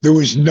 There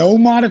was no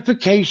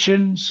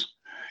modifications.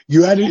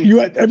 You had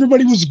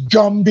everybody was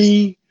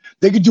Gumby.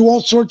 They could do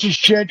all sorts of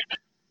shit.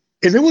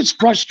 And it was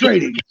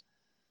frustrating.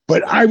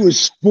 But I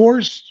was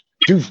forced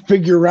to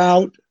figure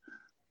out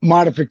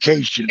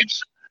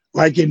modifications.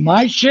 Like in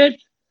my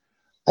shit,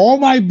 all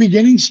my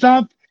beginning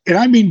stuff, and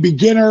I mean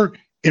beginner,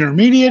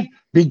 intermediate,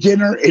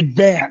 beginner,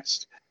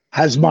 advanced,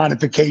 has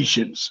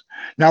modifications.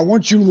 Now,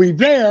 once you leave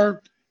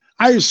there,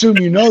 I assume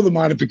you know the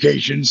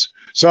modifications.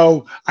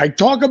 So I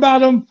talk about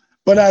them,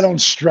 but I don't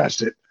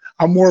stress it.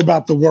 I'm more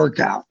about the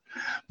workout.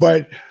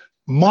 But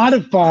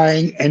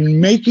modifying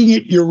and making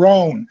it your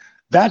own,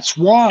 that's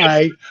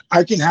why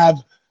I can have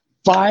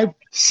 500,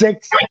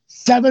 600,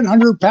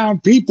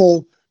 700-pound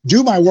people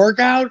do my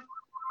workout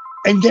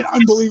and get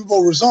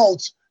unbelievable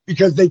results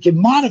because they can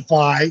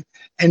modify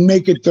and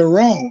make it their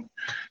own.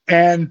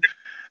 And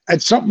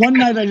one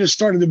night I just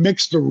started to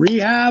mix the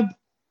rehab.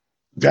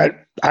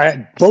 That I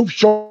had both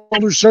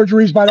shoulder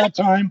surgeries by that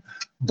time,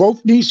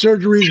 both knee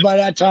surgeries by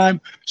that time.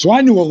 So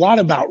I knew a lot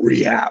about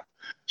rehab.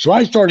 So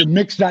I started to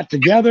mix that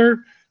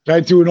together.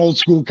 I threw an old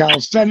school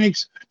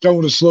calisthenics, done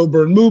with a slow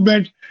burn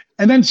movement,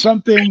 and then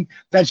something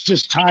that's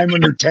just time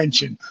under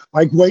tension,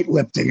 like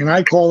weightlifting. And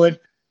I call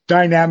it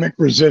dynamic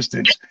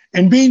resistance.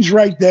 And Bean's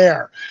right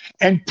there.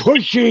 And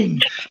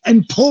pushing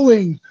and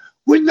pulling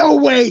with no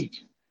weight.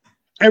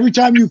 Every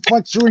time you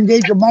flex or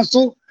engage a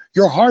muscle,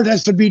 your heart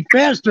has to beat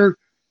faster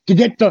to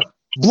get the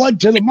blood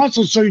to the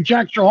muscle, so you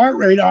jack your heart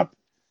rate up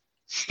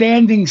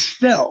standing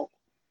still.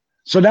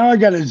 So now I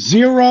got a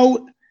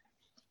zero.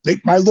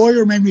 My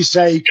lawyer made me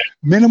say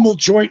minimal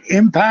joint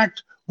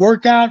impact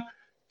workout,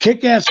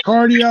 kick-ass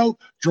cardio,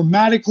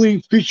 dramatically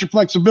increase your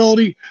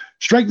flexibility,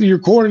 strengthen your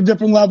core at a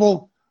different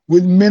level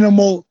with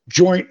minimal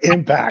joint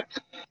impact.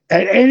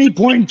 At any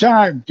point in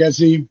time,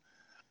 Cassie,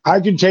 I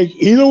can take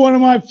either one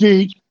of my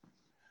feet,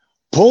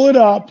 pull it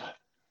up,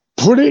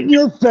 put it in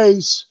your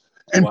face,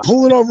 and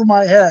pull it over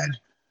my head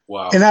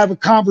and have a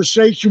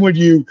conversation with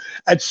you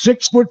at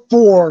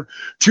 6'4",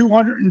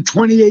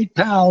 228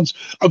 pounds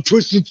of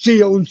twisted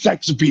steel and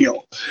sex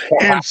appeal,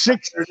 and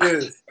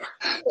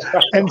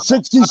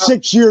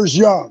 66 years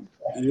young.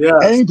 Yeah.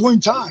 At any point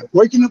in time,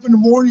 waking up in the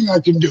morning, I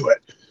can do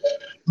it.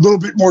 A little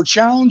bit more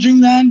challenging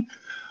then,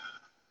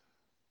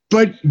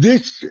 but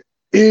this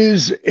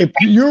is, if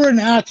you're an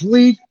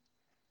athlete,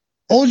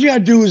 all you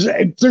gotta do is,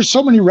 there's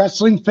so many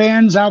wrestling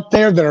fans out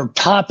there that are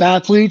top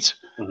athletes.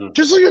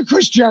 Just look at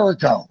Chris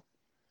Jericho.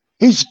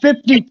 He's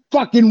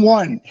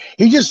 50-1.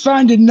 He just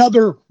signed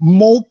another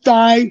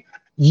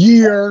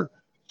multi-year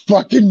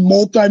fucking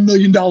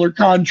multi-million-dollar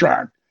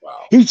contract.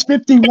 Wow. He's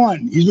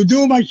 51. He's been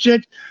doing my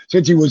shit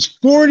since he was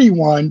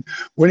 41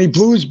 when he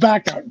blew his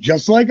back out,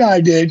 just like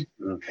I did.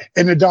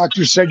 And the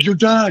doctor said, "You're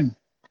done."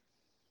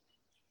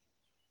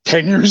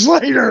 10 years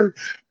later,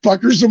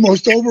 fucker's the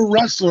most over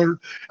wrestler.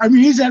 I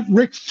mean, he's at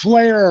Ric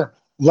Flair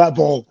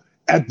level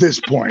at this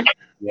point.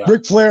 Yeah.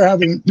 Ric Flair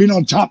having been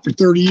on top for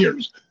 30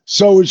 years.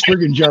 So is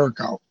friggin'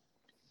 Jericho.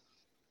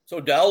 So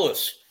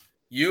Dallas,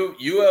 you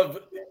have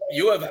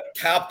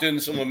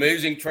captained some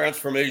amazing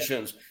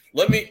transformations.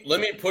 Let me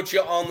put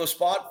you on the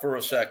spot for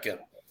a second.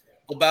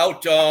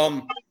 About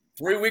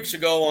 3 weeks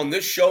ago on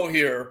this show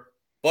here,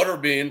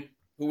 Butterbean,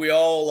 who we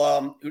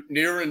all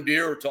near and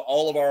dear to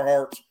all of our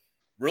hearts,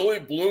 really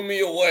blew me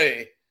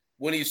away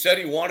when he said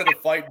he wanted to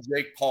fight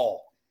Jake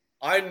Paul.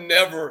 I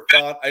never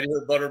thought I'd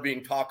hear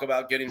Butterbean talk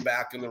about getting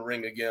back in the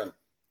ring again.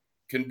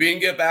 Can Bean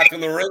get back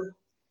in the ring?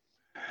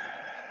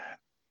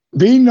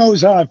 Bean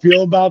knows how I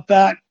feel about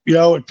that. You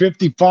know, at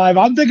 55,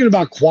 I'm thinking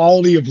about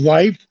quality of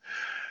life.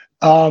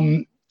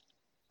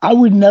 I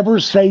would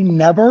never say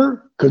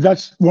never, because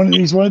that's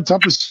he's one of the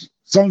toughest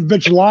sons of a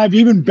bitch alive,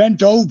 even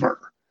bent over.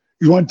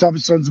 He's one of the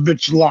toughest sons of a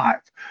bitch alive.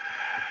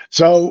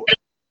 So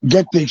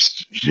get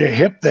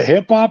the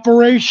hip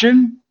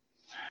operation.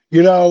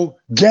 You know,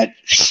 get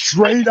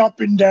straight up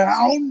and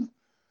down,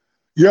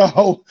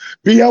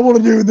 be able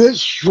to do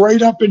this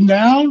straight up and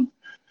down,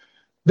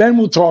 then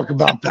we'll talk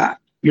about that.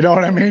 You know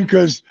what I mean?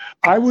 Because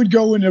I would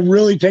go into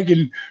really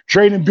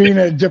training Bean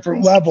at a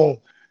different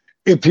level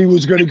if he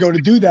was going to go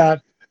to do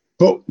that.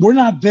 But we're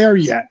not there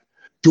yet.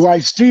 Do I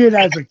see it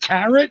as a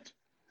carrot,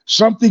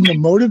 something to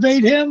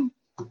motivate him?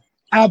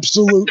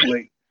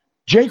 Absolutely.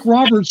 Jake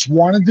Roberts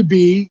wanted to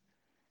be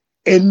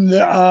in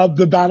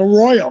the Battle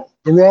Royal,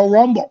 the Royal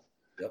Rumble.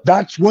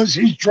 That was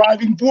his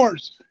driving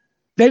force.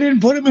 They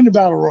didn't put him in the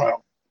Battle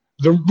Royal,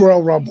 the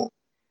Royal Rumble,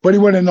 but he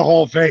went in the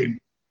Hall of Fame.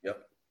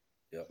 Yep.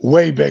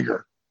 Way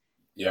bigger.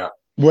 Yeah.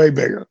 Way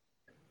bigger.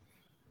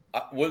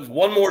 Was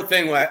one more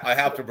thing I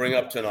have to bring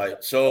up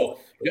tonight. So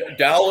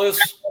Dallas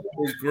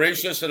is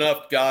gracious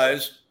enough,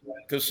 guys,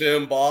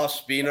 Kasim,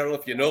 Boss, Bean, I don't know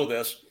if you know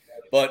this,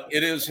 but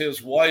it is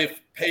his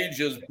wife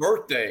Paige's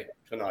birthday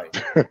tonight.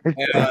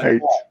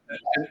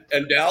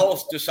 And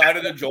Dallas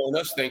decided to join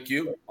us. Thank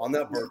you on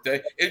that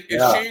birthday. Is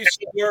she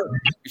somewhere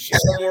Is she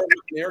somewhere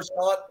with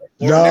earshot?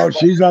 No,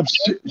 she's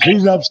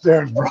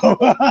upstairs, bro.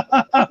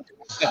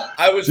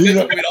 I was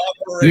thinking we'd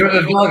offer You're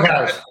in the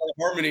doghouse.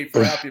 Harmony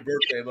for happy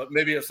birthday, but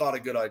maybe it's not a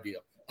good idea.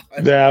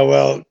 Yeah,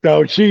 well,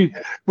 no,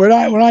 when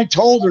I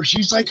told her,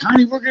 she's like,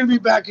 honey, we're gonna be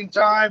back in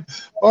time,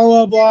 blah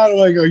blah blah. I'm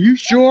like, are you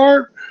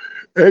sure?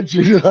 And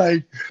she's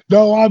like,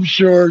 no, I'm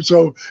sure.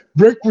 So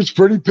Rick was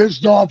pretty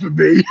pissed off at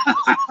me.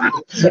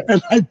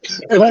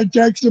 and I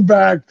text him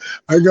back.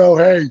 I go,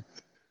 hey,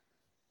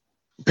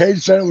 Paige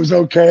said it was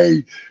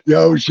okay.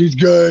 She's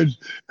good.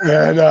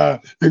 And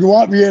if you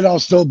want me in, I'll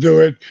still do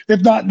it.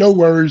 If not, no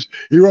worries.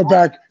 He wrote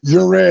back,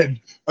 you're in.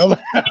 I'm like,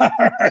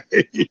 all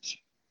right.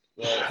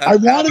 Well, I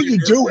wanted to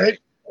do it.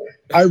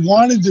 I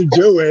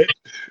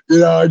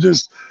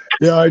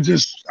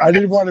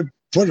didn't want to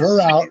put her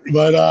out,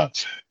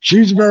 but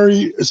she's a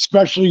very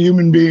special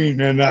human being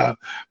and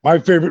my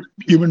favorite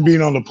human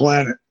being on the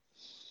planet.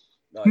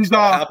 Nice. She's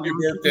awesome. Happy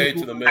birthday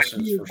to the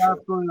missus She's for sure.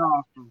 absolutely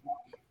awesome.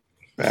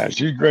 Man,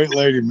 she's a great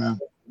lady, man.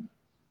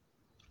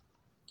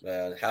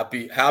 Man,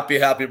 happy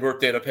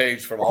birthday to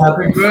Paige from all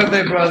Happy of us.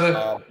 birthday,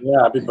 brother.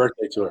 Yeah, happy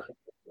birthday to her.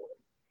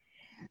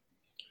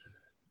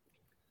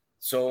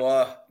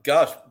 So,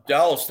 gosh,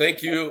 Dallas,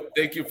 thank you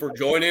for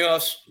joining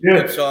us. Yeah.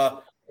 It's I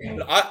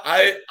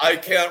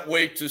can't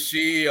wait to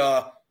see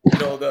the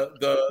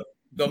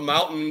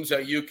mountains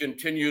that you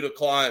continue to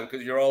climb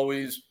because you're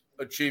always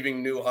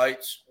achieving new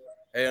heights,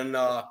 and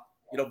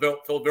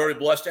feel very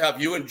blessed to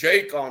have you and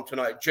Jake on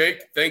tonight.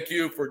 Jake, thank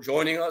you for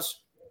joining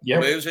us. Yep.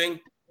 Amazing,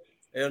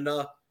 and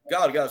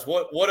God, guys,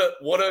 what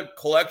a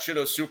collection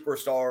of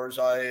superstars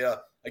I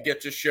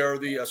get to share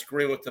the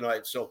screen with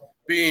tonight. So,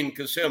 Bean,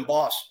 Kasim,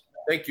 Boss.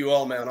 Thank you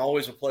all, man.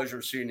 Always a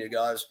pleasure seeing you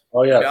guys.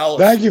 Oh, yeah. Dallas.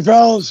 Thank you,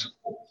 fellas.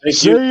 Thank you.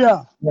 See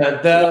ya. Man,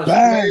 that was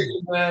Bang. great,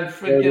 man.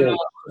 Freaking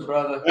awesome,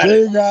 brother. See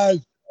you guys.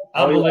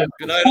 Unbelievable.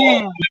 Good night,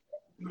 all.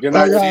 Good Bye,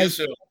 night. See you guys.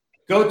 soon.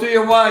 Go to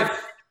your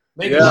wife.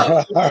 Make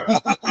Yeah.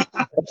 love.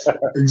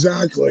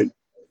 Exactly.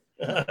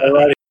 All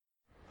righty.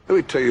 Let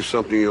me tell you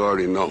something you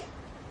already know.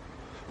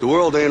 The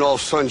world ain't all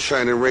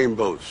sunshine and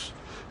rainbows.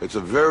 It's a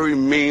very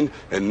mean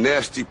and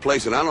nasty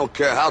place, and I don't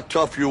care how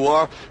tough you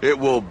are, it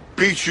will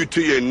beat you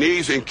to your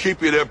knees and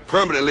keep you there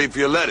permanently if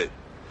you let it.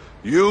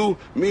 You,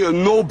 me, or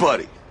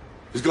nobody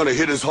is gonna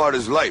hit as hard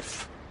as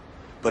life.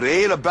 But it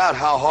ain't about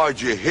how hard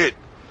you hit.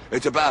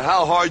 It's about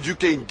how hard you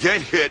can get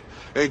hit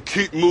and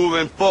keep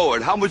moving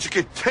forward. How much you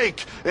can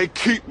take and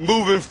keep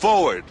moving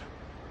forward.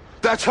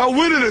 That's how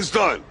winning is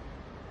done.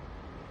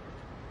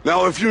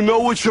 Now, if you know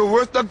what you're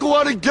worth, now go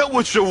out and get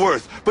what you're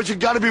worth. But you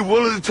gotta be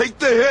willing to take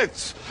the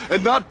hits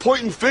and not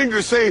pointing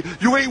fingers saying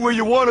you ain't where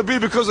you want to be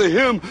because of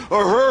him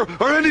or her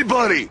or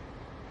anybody.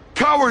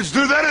 Cowards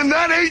do that, and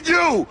that ain't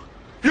you.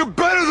 You're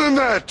better than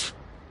that.